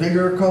little bit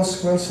bigger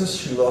consequences.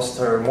 She lost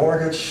her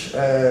mortgage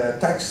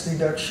tax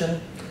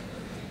deduction.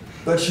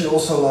 But she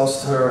also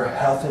lost her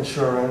health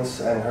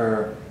insurance and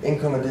her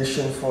income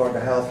addition for the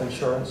health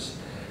insurance.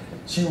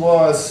 She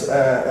was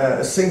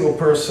a single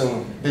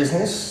person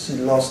business. She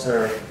lost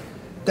her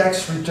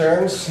tax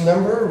returns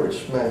number,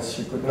 which meant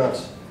she could not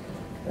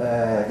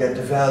get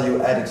the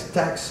value added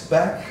tax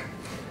back.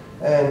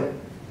 And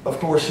of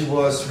course, she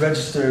was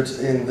registered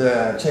in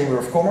the Chamber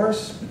of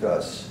Commerce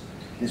because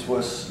this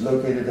was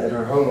located at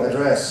her home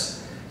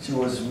address. She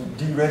was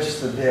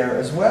deregistered there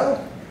as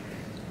well.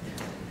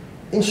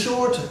 In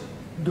short,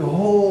 the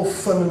whole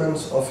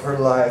fundament of her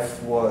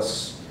life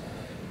was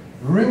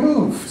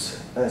removed,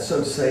 so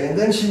to say. And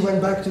then she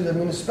went back to the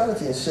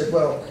municipality and said,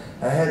 well,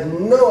 I had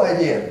no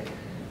idea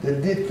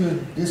that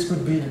this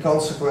could be the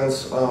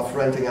consequence of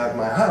renting out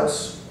my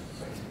house.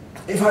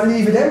 If I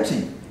leave it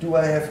empty,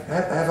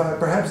 have I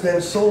perhaps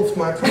then solved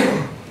my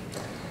problem?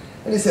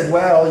 And he said,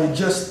 well, you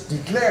just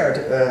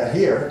declared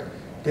here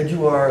that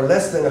you are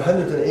less than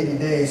 180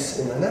 days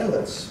in the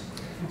Netherlands.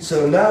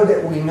 So now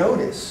that we know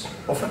this,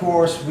 of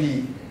course,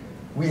 we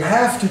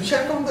have to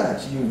check on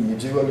that. You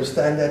do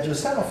understand that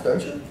yourself,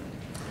 don't you?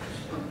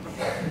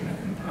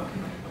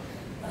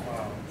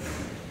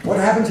 What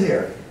happened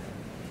here?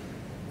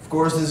 Of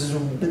course, this is a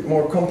bit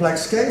more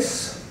complex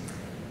case.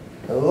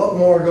 A lot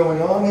more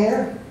going on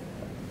here.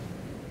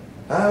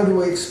 How do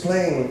we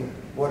explain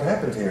what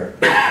happened here?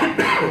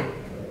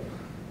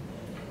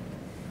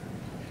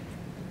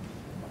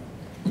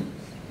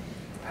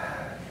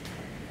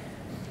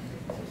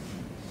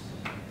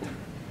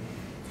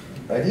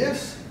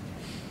 Ideas?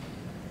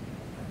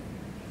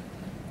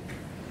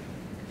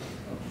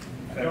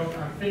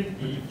 I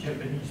think the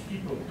Japanese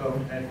people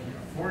don't have the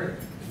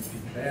authority to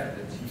declare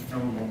that she's no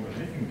longer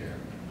living there.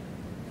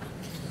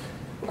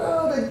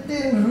 Well, they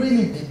didn't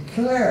really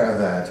declare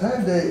that.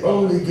 Huh? They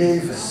only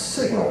gave a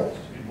signal.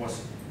 It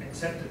was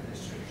accepted as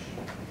such.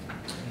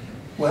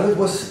 Well, it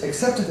was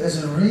accepted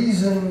as a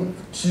reason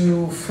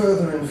to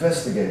further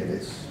investigate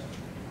this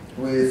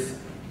with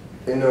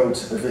a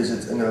note, a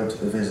visit, a note,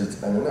 a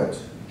visit, and a note.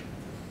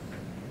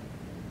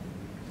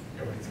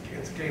 Yeah, but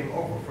it's game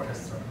over for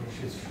Esther. I mean,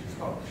 she's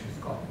gone. She's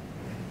gone.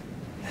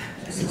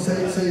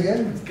 Say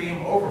again? It's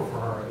game over for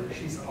her.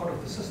 She's out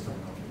of the system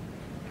now.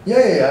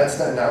 Yeah, it's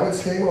not, now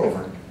it's game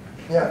over.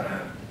 Yeah.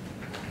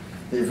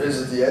 They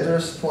visit the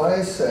address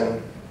twice,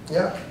 and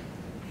yeah.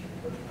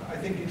 I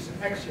think it's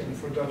an axiom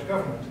for Dutch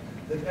government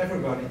that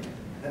everybody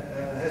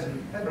has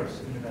an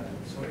address in the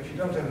Netherlands. So if you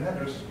don't have an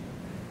address,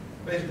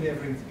 basically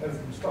everything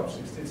stops.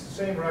 It's the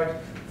same right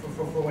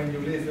for when you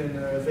live in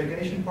a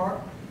vacation park,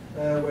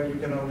 where you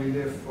can only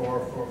live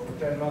for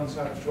 10 months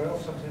out of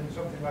 12,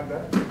 something like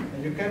that,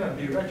 and you cannot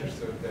be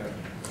registered there.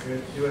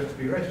 You have to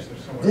be registered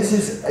somewhere. This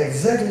is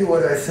exactly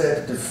what I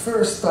said the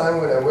first time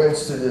when I went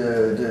to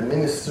the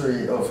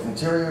Ministry of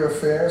Interior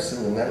Affairs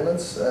in the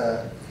Netherlands,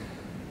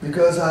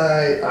 because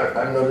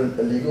I'm not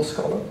a legal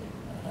scholar,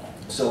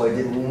 so I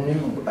didn't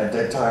know at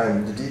that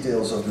time the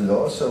details of the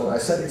law, so I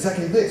said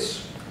exactly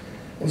this.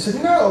 And he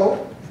said,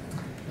 no,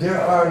 there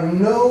are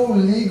no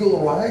legal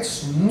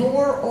rights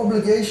nor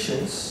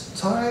obligations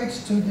tied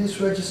to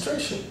this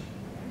registration.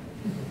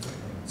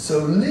 So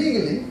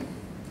legally,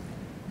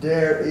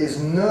 there is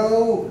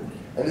no,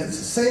 and the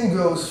same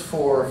goes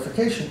for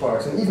vacation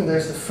parks, and even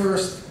there's the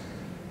first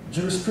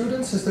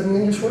jurisprudence, is that an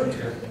English word?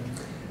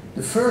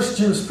 The first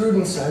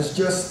jurisprudence has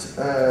just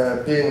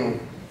been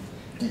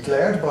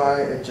declared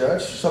by a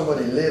judge.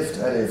 Somebody lived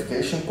at a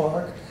vacation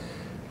park.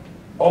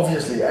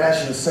 Obviously,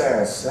 as you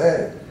says,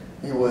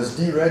 he was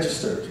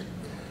deregistered.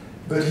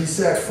 But he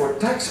said, for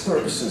tax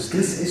purposes,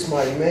 this is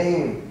my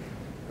main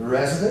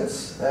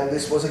residence, and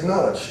this was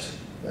acknowledged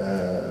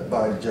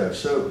by the judge.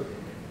 So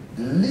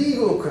the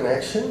legal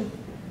connection,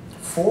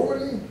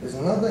 formally, is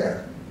not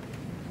there.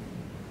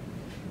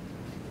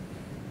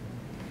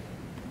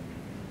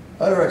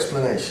 Other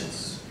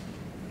explanations?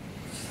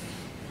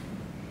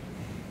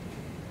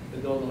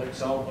 Another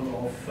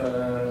example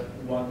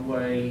of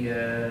one-way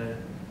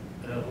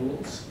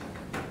rules.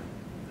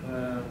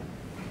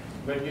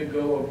 When you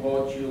go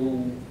abroad,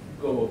 you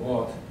go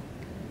abroad.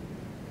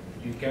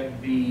 You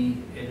can't be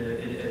in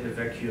a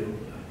vacuum.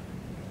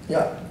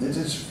 Yeah, it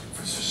is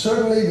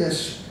certainly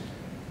this.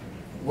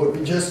 What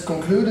we just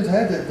concluded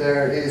had that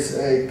there is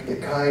a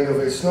kind of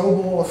a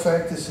snowball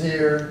effect is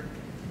here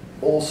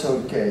also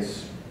the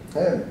case.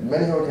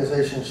 Many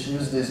organizations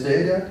use this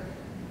data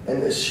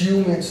and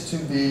assume it to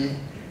be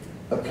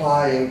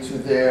applying to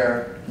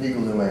their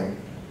legal domain.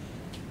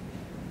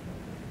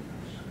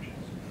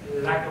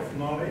 Lack of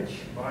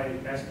knowledge by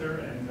Esther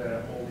and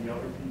all the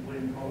other people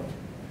in college.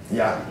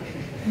 Yeah.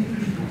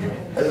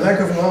 A lack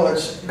of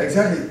knowledge,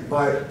 exactly,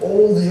 by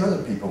all the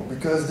other people,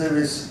 because there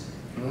is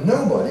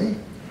nobody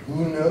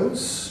who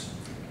knows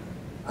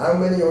how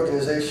many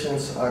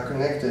organizations are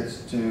connected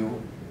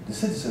to the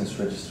citizens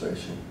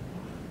registration.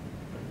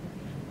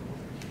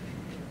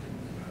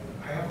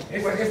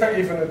 Is there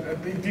even a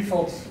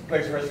default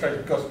place of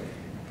registration? Because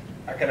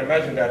I can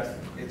imagine that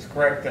it's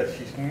correct that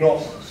she's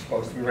not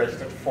supposed to be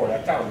registered for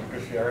that town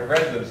because her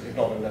residence is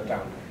not in that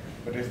town.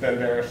 But is then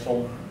there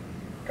some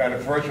kind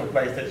of virtual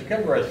place that you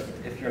can be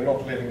registered if you're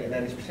not living in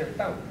any specific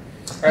town?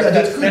 Right? Yeah,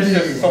 that's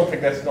just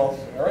something that's not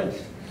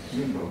arranged.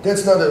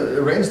 That's not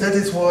arranged. That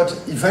is what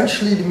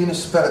eventually the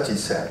municipality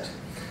said.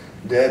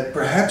 That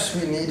perhaps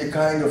we need a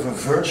kind of a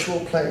virtual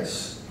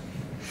place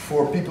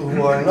for people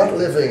who are not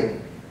living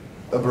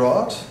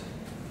abroad,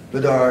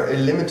 but are a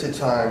limited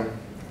time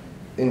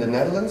in the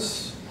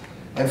Netherlands.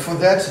 And for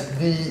that,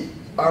 the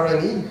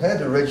RNE,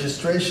 the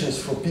registrations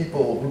for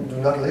people who do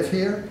not live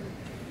here,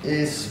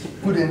 is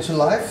put into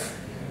life.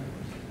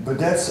 But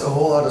that's a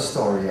whole other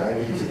story. I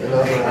need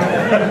another.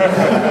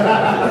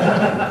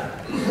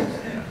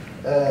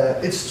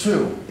 It's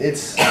true.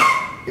 It's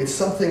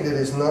something that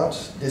is not.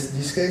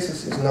 These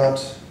cases is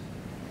not.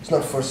 It's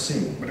not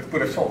foreseen. But it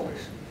could have solved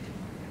this.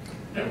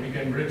 Yeah, we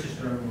can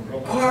register.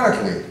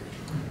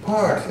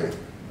 Partly,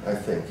 I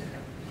think,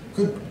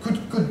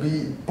 could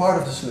be part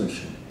of the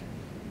solution.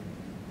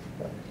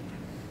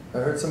 I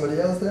heard somebody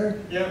else there?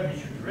 Yeah, we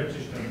should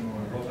register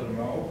in Rotterdam.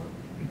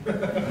 Yeah.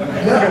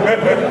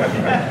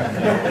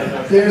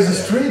 There's a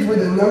street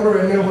with a number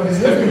and nobody's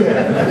living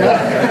there.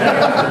 Yeah.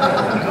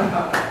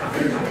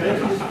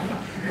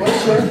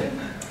 Question?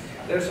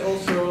 There's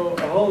also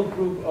a whole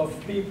group of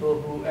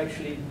people who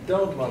actually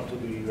don't want to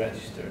be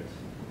registered.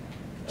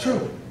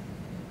 True.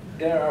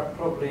 There are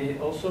probably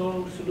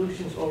also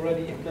solutions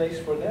already in place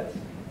for that?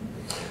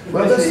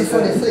 Well, that's the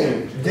funny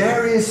thing.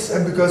 There is,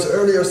 because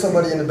earlier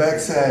somebody in the back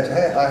said,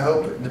 hey, I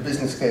hope the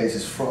business case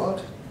is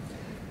fraud.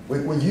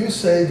 When you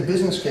say the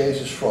business case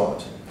is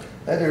fraud,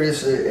 there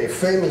is a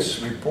famous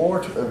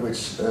report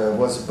which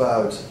was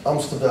about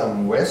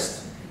Amsterdam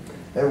West,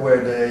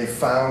 where they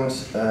found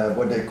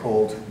what they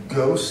called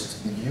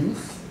ghost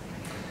youth.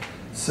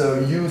 So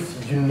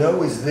youth you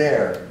know is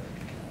there,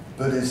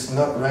 but is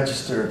not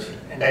registered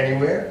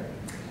anywhere,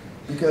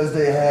 because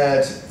they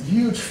had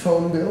huge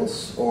phone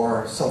bills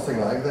or something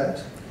like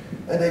that,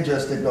 and they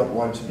just did not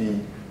want to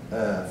be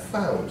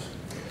found.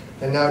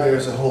 And now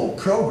there's a whole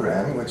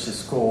program which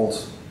is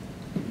called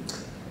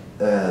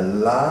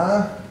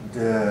LA,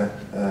 the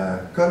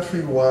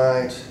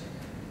Countrywide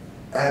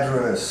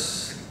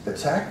Address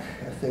Attack.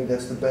 I think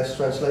that's the best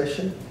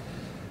translation.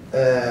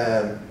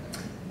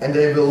 And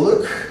they will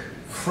look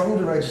from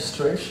the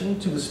registration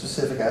to the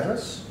specific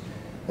address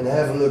and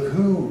have a look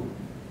who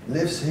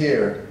lives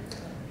here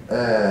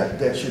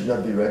that should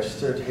not be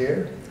registered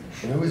here,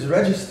 and who is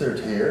registered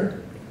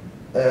here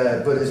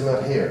but is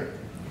not here.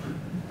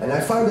 And I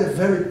found it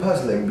very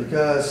puzzling,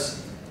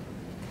 because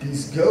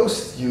these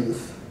ghost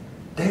youth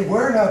they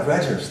were not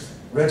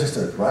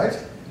registered, right?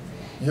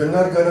 You're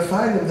not going to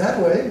find them that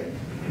way,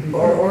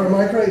 or am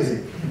I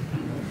crazy?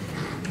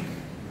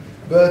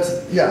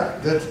 But yeah,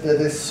 that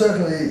is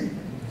certainly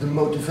the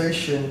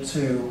motivation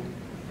to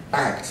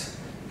act,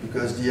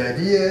 because the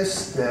idea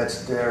is that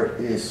there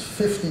is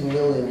 50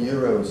 million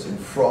euros in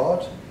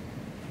fraud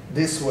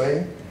this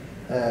way,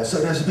 so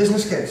there's a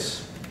business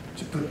case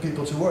to put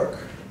people to work.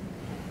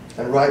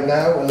 And right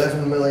now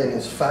 11 million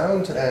is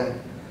found and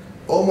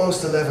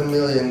almost 11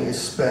 million is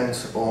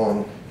spent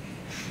on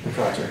the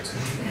project.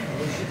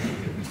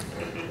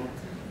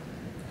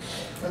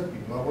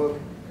 My work.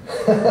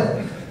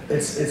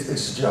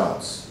 It's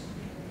jobs.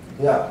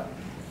 Yeah.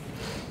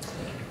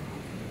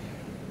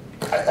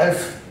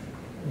 I've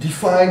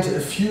defined a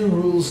few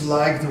rules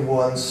like the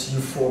ones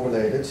you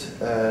formulated.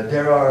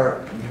 There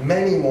are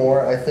many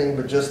more, I think,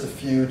 but just a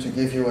few to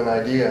give you an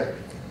idea.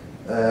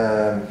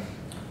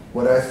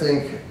 What I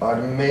think are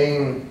the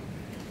main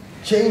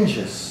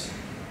changes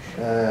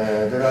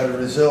that are the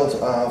result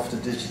of the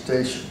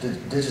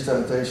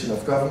digitalization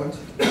of government.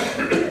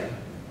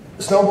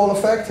 Snowball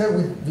effect.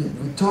 We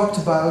talked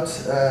about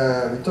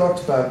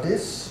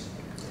this.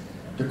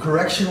 The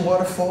correction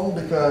waterfall,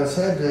 because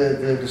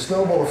the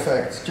snowball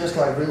effect, just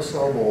like real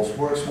snowballs,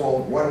 works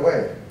one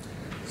way.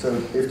 So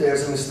if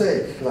there's a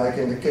mistake, like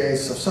in the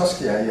case of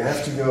Saskia, you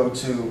have to go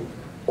to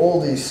all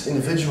these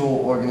individual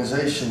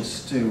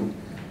organizations to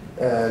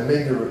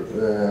make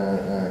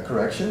the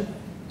correction.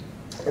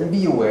 And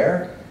be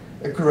aware,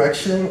 a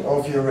correction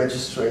of your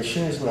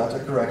registration is not a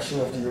correction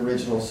of the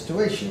original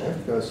situation,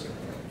 because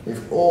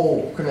if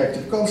all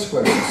connected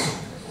consequences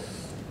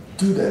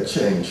to that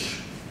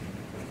change,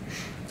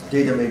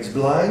 data makes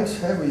blind.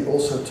 We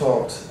also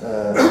talked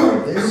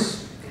about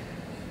this.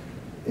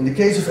 In the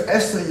case of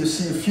Esther, you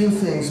see a few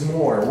things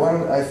more.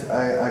 One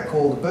I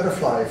call the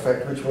butterfly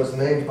effect, which was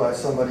named by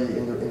somebody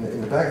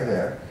in the back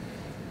there.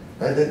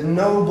 That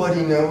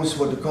nobody knows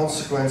what the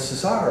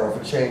consequences are of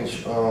a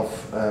change of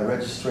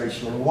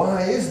registration. And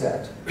why is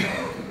that?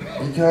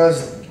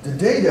 Because the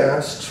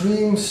data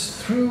streams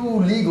through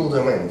legal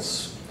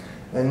domains.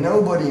 And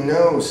nobody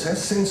knows,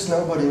 since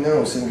nobody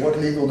knows in what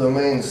legal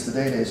domains the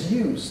data is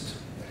used,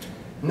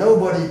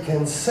 nobody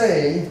can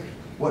say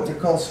what the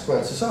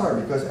consequences are,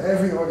 because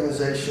every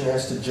organization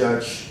has to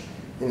judge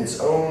in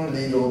its own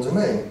legal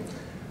domain.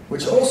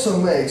 Which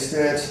also makes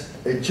that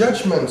a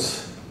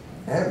judgment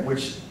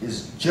which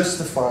is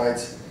justified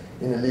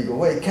in a legal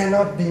way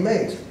cannot be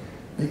made,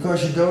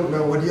 because you don't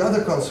know what the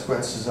other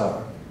consequences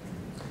are.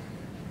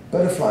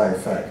 Butterfly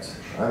effect.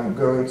 I'm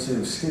going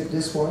to skip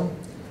this one,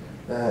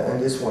 and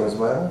this one as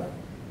well.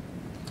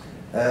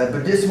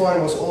 But this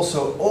one was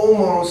also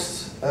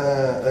almost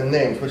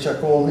named, which I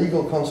call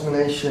legal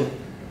contamination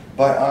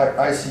by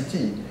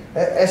ICT.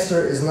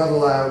 Esther is not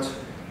allowed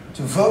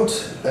to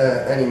vote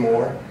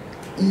anymore,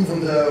 even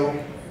though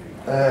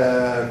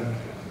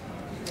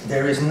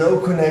there is no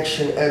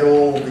connection at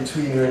all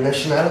between her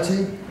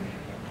nationality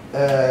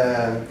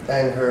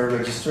and her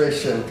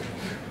registration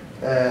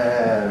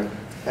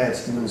at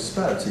the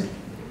municipality.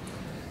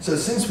 So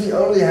since we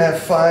only have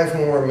 5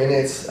 more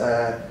minutes,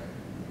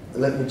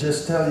 let me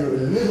just tell you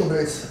a little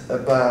bit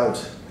about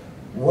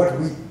what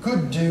we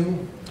could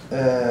do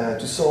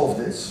to solve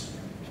this.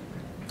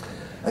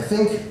 I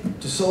think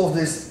to solve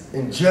this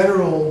in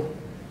general,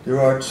 there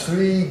are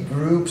 3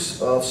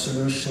 groups of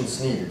solutions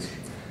needed.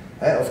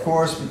 Of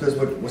course, because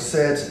what was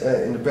said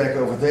in the back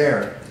over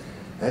there,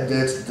 that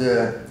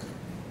the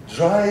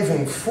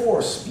driving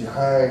force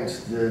behind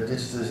the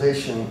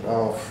digitization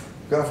of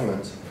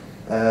government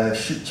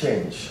should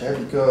change,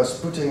 because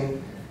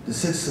putting the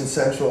citizen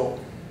central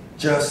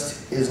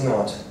just is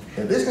not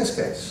a business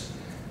case.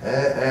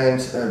 And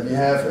we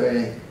have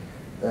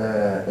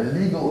a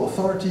legal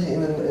authority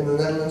in the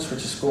Netherlands,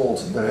 which is called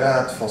the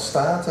Raad van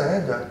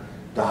State,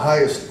 the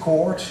highest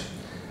court.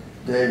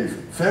 They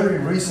very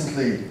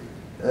recently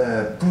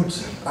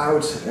put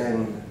out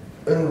an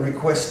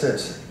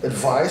unrequested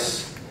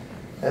advice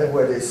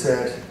where they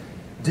said,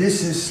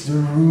 this is the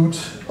root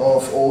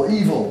of all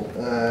evil,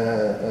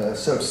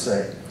 so to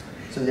say.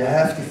 So you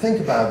have to think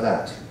about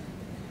that.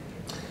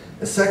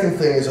 The second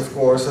thing is, of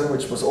course,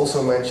 which was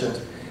also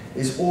mentioned,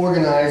 is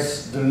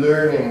organize the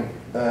learning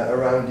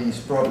around these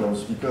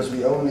problems, because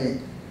we only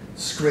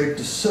scrape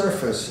the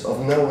surface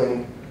of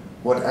knowing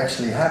what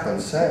actually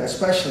happens,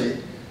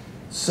 especially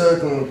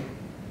certain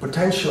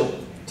potential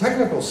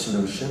technical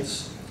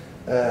solutions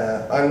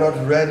are not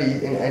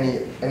ready in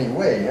any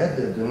way.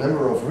 The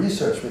number of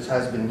research which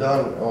has been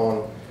done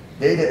on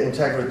data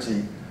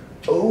integrity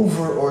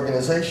over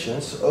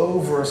organizations,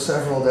 over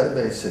several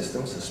database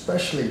systems,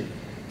 especially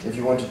if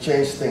you want to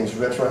change things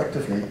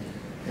retroactively,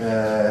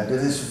 that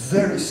is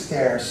very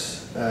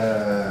scarce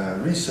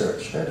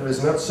research. There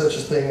is not such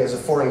a thing as a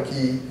foreign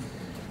key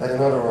at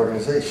another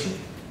organization.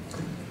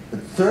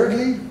 But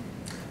thirdly,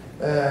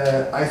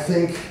 I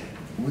think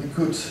we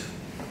could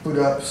put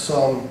up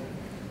some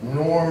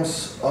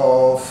norms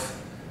of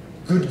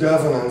good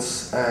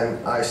governance and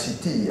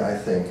ICT, I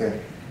think.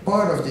 And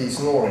part of these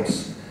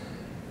norms,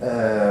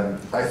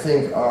 I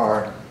think,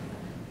 are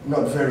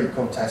not very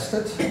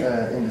contested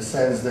in the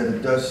sense that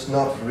it does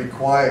not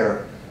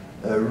require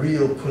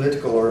real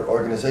political or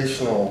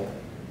organizational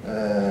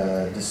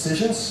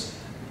decisions,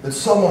 but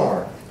some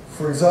are.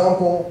 For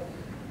example,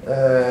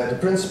 the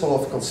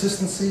principle of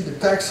consistency, the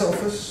tax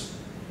office,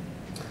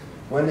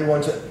 when they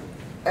want to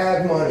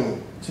add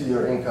money to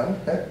your income,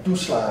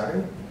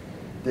 toeslagen,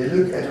 they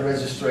look at the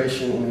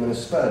registration in the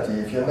municipality.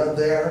 If you're not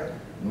there,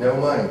 no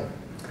money.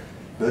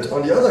 But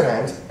on the other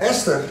hand,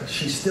 Esther,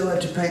 she still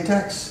had to pay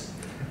tax.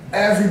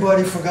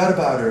 Everybody forgot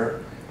about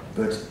her,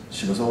 but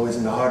she was always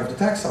in the heart of the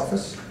tax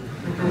office.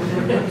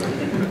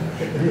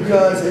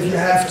 Because if you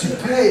have to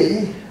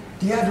pay,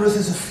 the address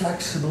is a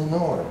flexible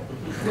norm.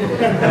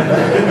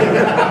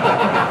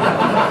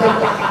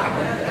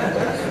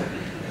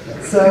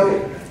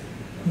 So,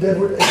 that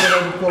would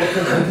call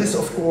this,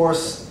 of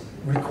course,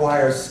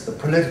 requires a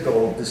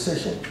political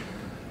decision.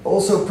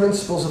 Also,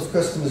 principles of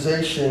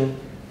customization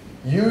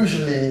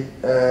usually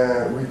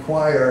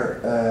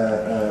require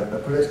a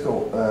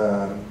political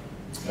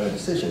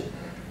decision.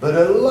 But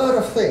a lot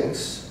of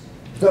things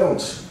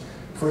don't.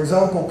 For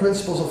example,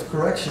 principles of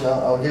correction,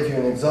 I'll give you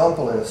an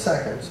example in a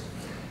second.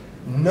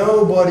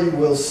 Nobody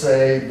will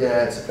say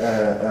that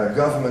a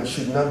government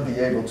should not be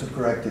able to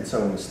correct its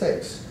own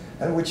mistakes,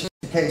 and which is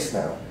the case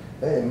now.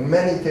 In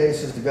many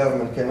cases, the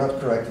government cannot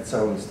correct its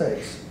own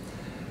mistakes.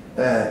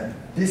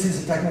 This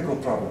is a technical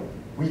problem.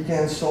 We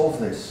can solve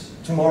this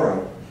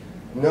tomorrow.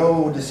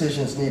 No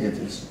decisions needed.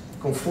 It's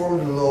conform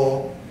to the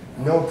law,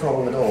 no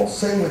problem at all.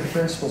 Same with the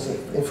principles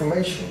of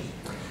information.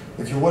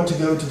 If you want to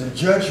go to the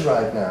judge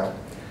right now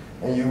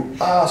and you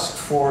ask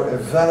for a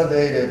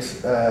validated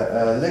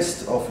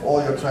list of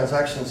all your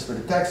transactions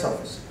with the tax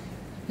office,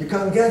 you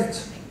can't get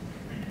it.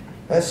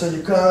 And so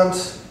you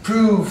can't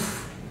prove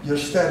your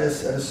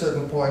status at a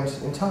certain point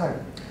in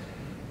time.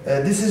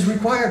 This is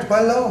required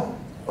by law.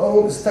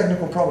 Oh, it's a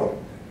technical problem.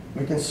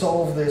 We can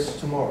solve this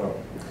tomorrow.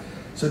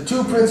 So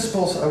 2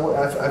 principles,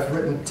 I've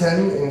written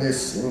 10 in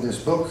this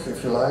book,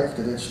 if you like,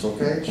 The Digital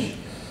Cage.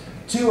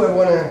 2 I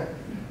want to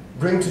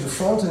bring to the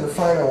front in the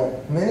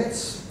final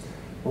minutes.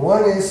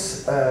 One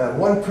is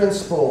one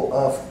principle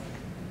of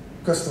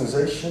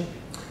customization,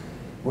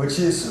 which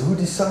is who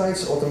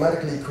decides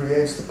automatically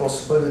creates the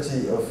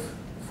possibility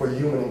for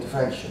human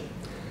intervention.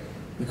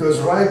 Because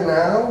right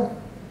now,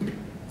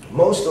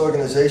 most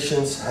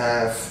organizations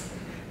have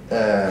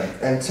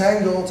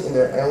entangled in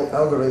their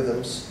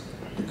algorithms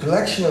the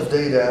collection of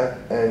data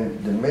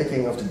and the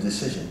making of the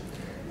decision.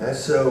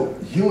 So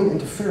human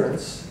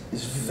interference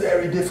is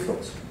very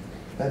difficult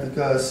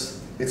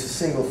because it's a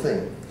single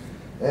thing.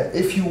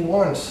 If you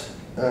want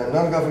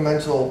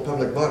non-governmental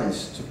public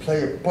bodies to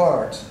play a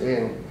part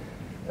in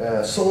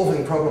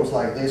solving problems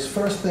like this,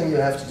 first thing you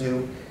have to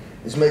do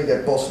is make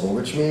that possible,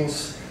 which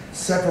means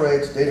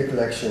separate data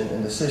collection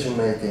and decision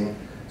making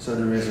so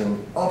there is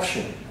an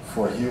option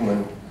for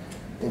human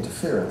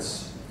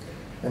interference.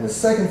 And the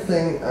second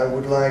thing I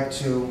would like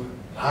to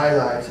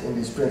highlight in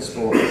this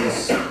principle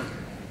is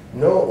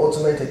no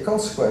automatic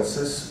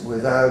consequences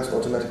without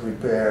automatic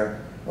repair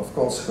of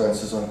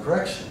consequences on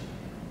correction.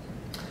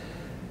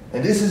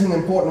 And this is an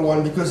important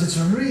one because it's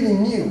really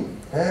new.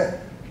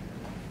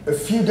 A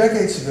few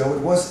decades ago, it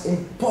was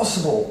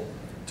impossible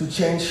to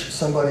change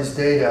somebody's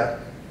data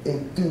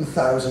in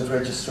 2,000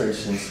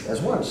 registrations at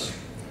once.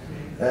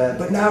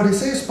 But now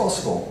this is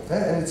possible,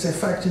 and it's in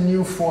fact a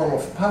new form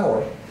of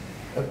power,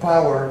 a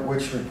power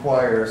which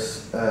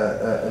requires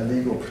a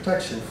legal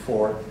protection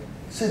for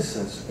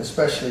citizens,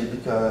 especially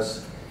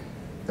because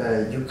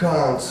you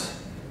can't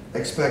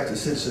expect a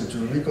citizen to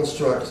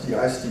reconstruct the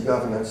ICT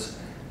governance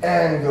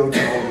and go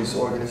to all these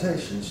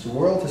organizations. The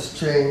world has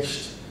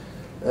changed.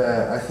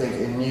 I think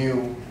a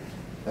new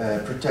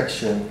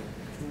protection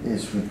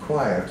is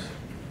required.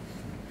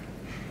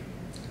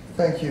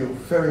 Thank you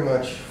very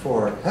much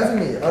for having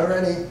me. Are there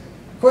any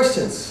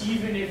questions?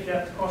 Even if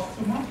that costs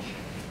too much?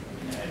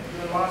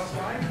 The last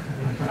slide?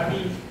 I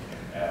mean,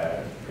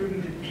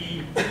 couldn't it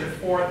be the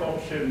fourth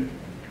option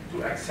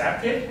to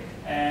accept it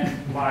and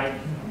like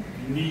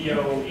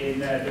Neo in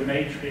the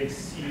Matrix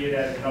see it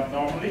as not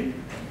normally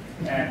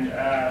and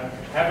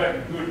have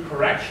a good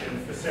correction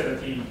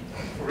facility,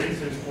 for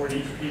instance, for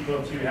these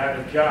people to have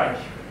a judge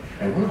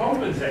and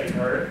compensate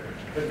her,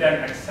 but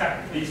then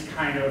accept these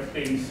kind of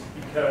things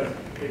because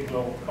it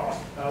will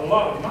cost a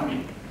lot of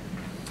money.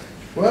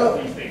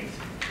 Well, these things.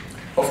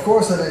 Of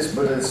course it is,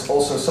 but it's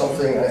also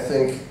something I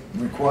think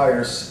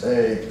requires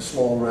a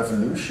small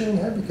revolution,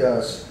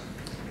 because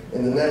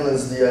in the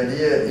Netherlands the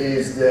idea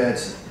is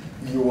that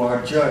you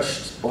are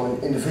judged on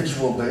an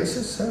individual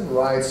basis.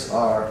 Rights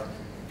are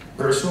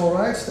personal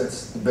rights,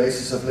 that's the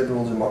basis of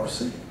liberal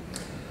democracy.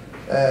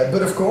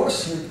 But of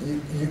course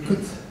you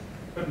could...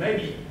 But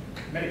maybe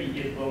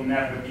it will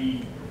never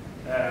be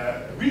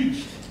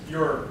reached,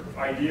 your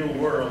ideal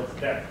world,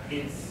 that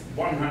it's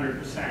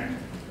 100%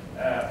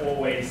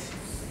 always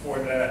for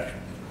the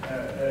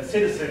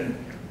citizen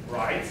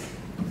rights.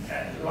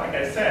 Like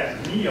I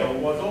said, Neo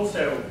was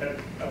also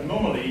an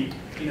anomaly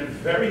in a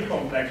very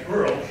complex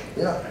world,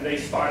 and they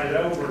started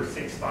over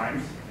 6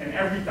 times, and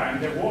every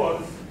time there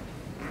was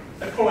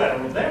a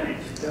collateral damage.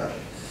 Yeah.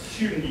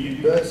 Shouldn't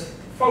you But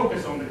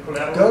focus on the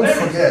collateral don't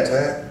damage?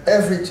 forget,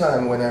 every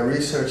time when I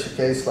research a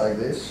case like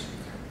this,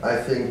 I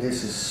think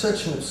this is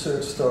such an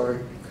absurd story.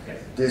 Yes.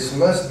 This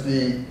must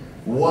be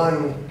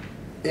 1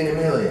 in a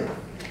million.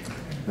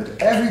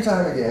 But every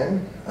time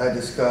again, I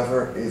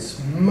discover it's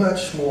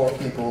much more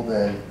people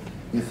than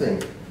you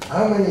think.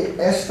 How many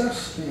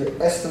Esthers do you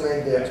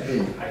estimate there to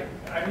be?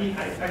 I mean,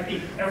 I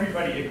think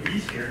everybody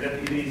agrees here that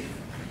it is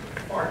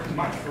far too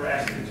much for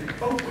Esther to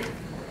cope with.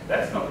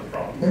 That's not the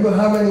problem. Yeah, but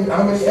how many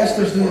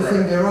Esthers do you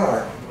think there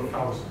are?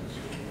 Thousands.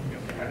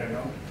 I don't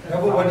know.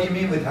 No, but what do you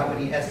mean with how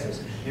many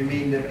Esthers? You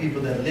mean the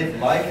people that live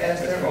like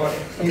Esther, or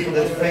people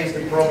that face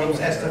the problems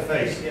Esther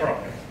faced?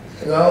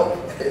 Well,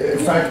 in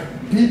fact,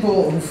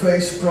 people who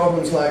face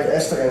problems like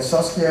Esther and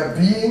Saskia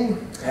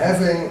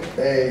having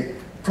a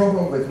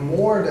problem with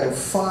more than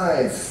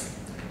 5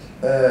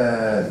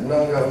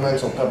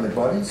 non-governmental public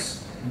bodies,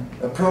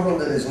 a problem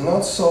that is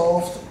not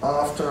solved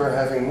after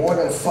having more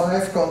than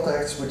 5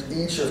 contacts with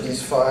each of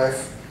these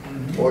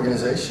 5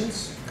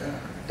 organizations,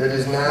 that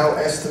is now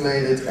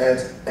estimated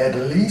at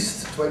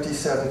least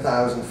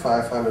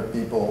 27,500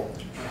 people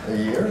a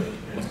year.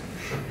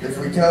 If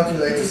we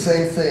calculate the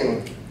same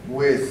thing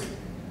with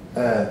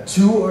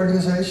 2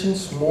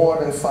 organizations, more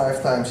than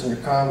 5 times, and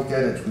you can't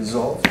get it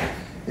resolved,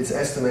 it's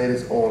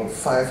estimated on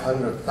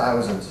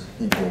 500,000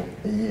 people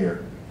a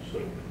year.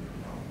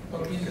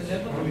 Only in the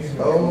Netherlands?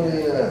 Only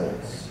in the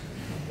Netherlands.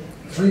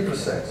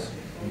 3%.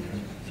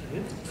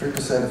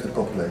 3% of the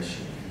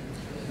population.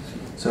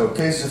 So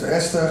cases of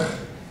Esther,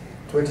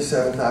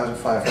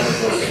 27,500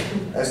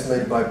 was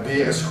estimated by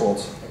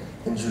Berenschot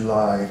in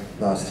July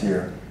last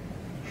year.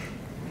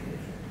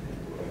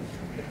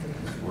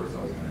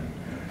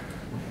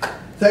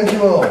 Thank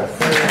you all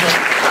for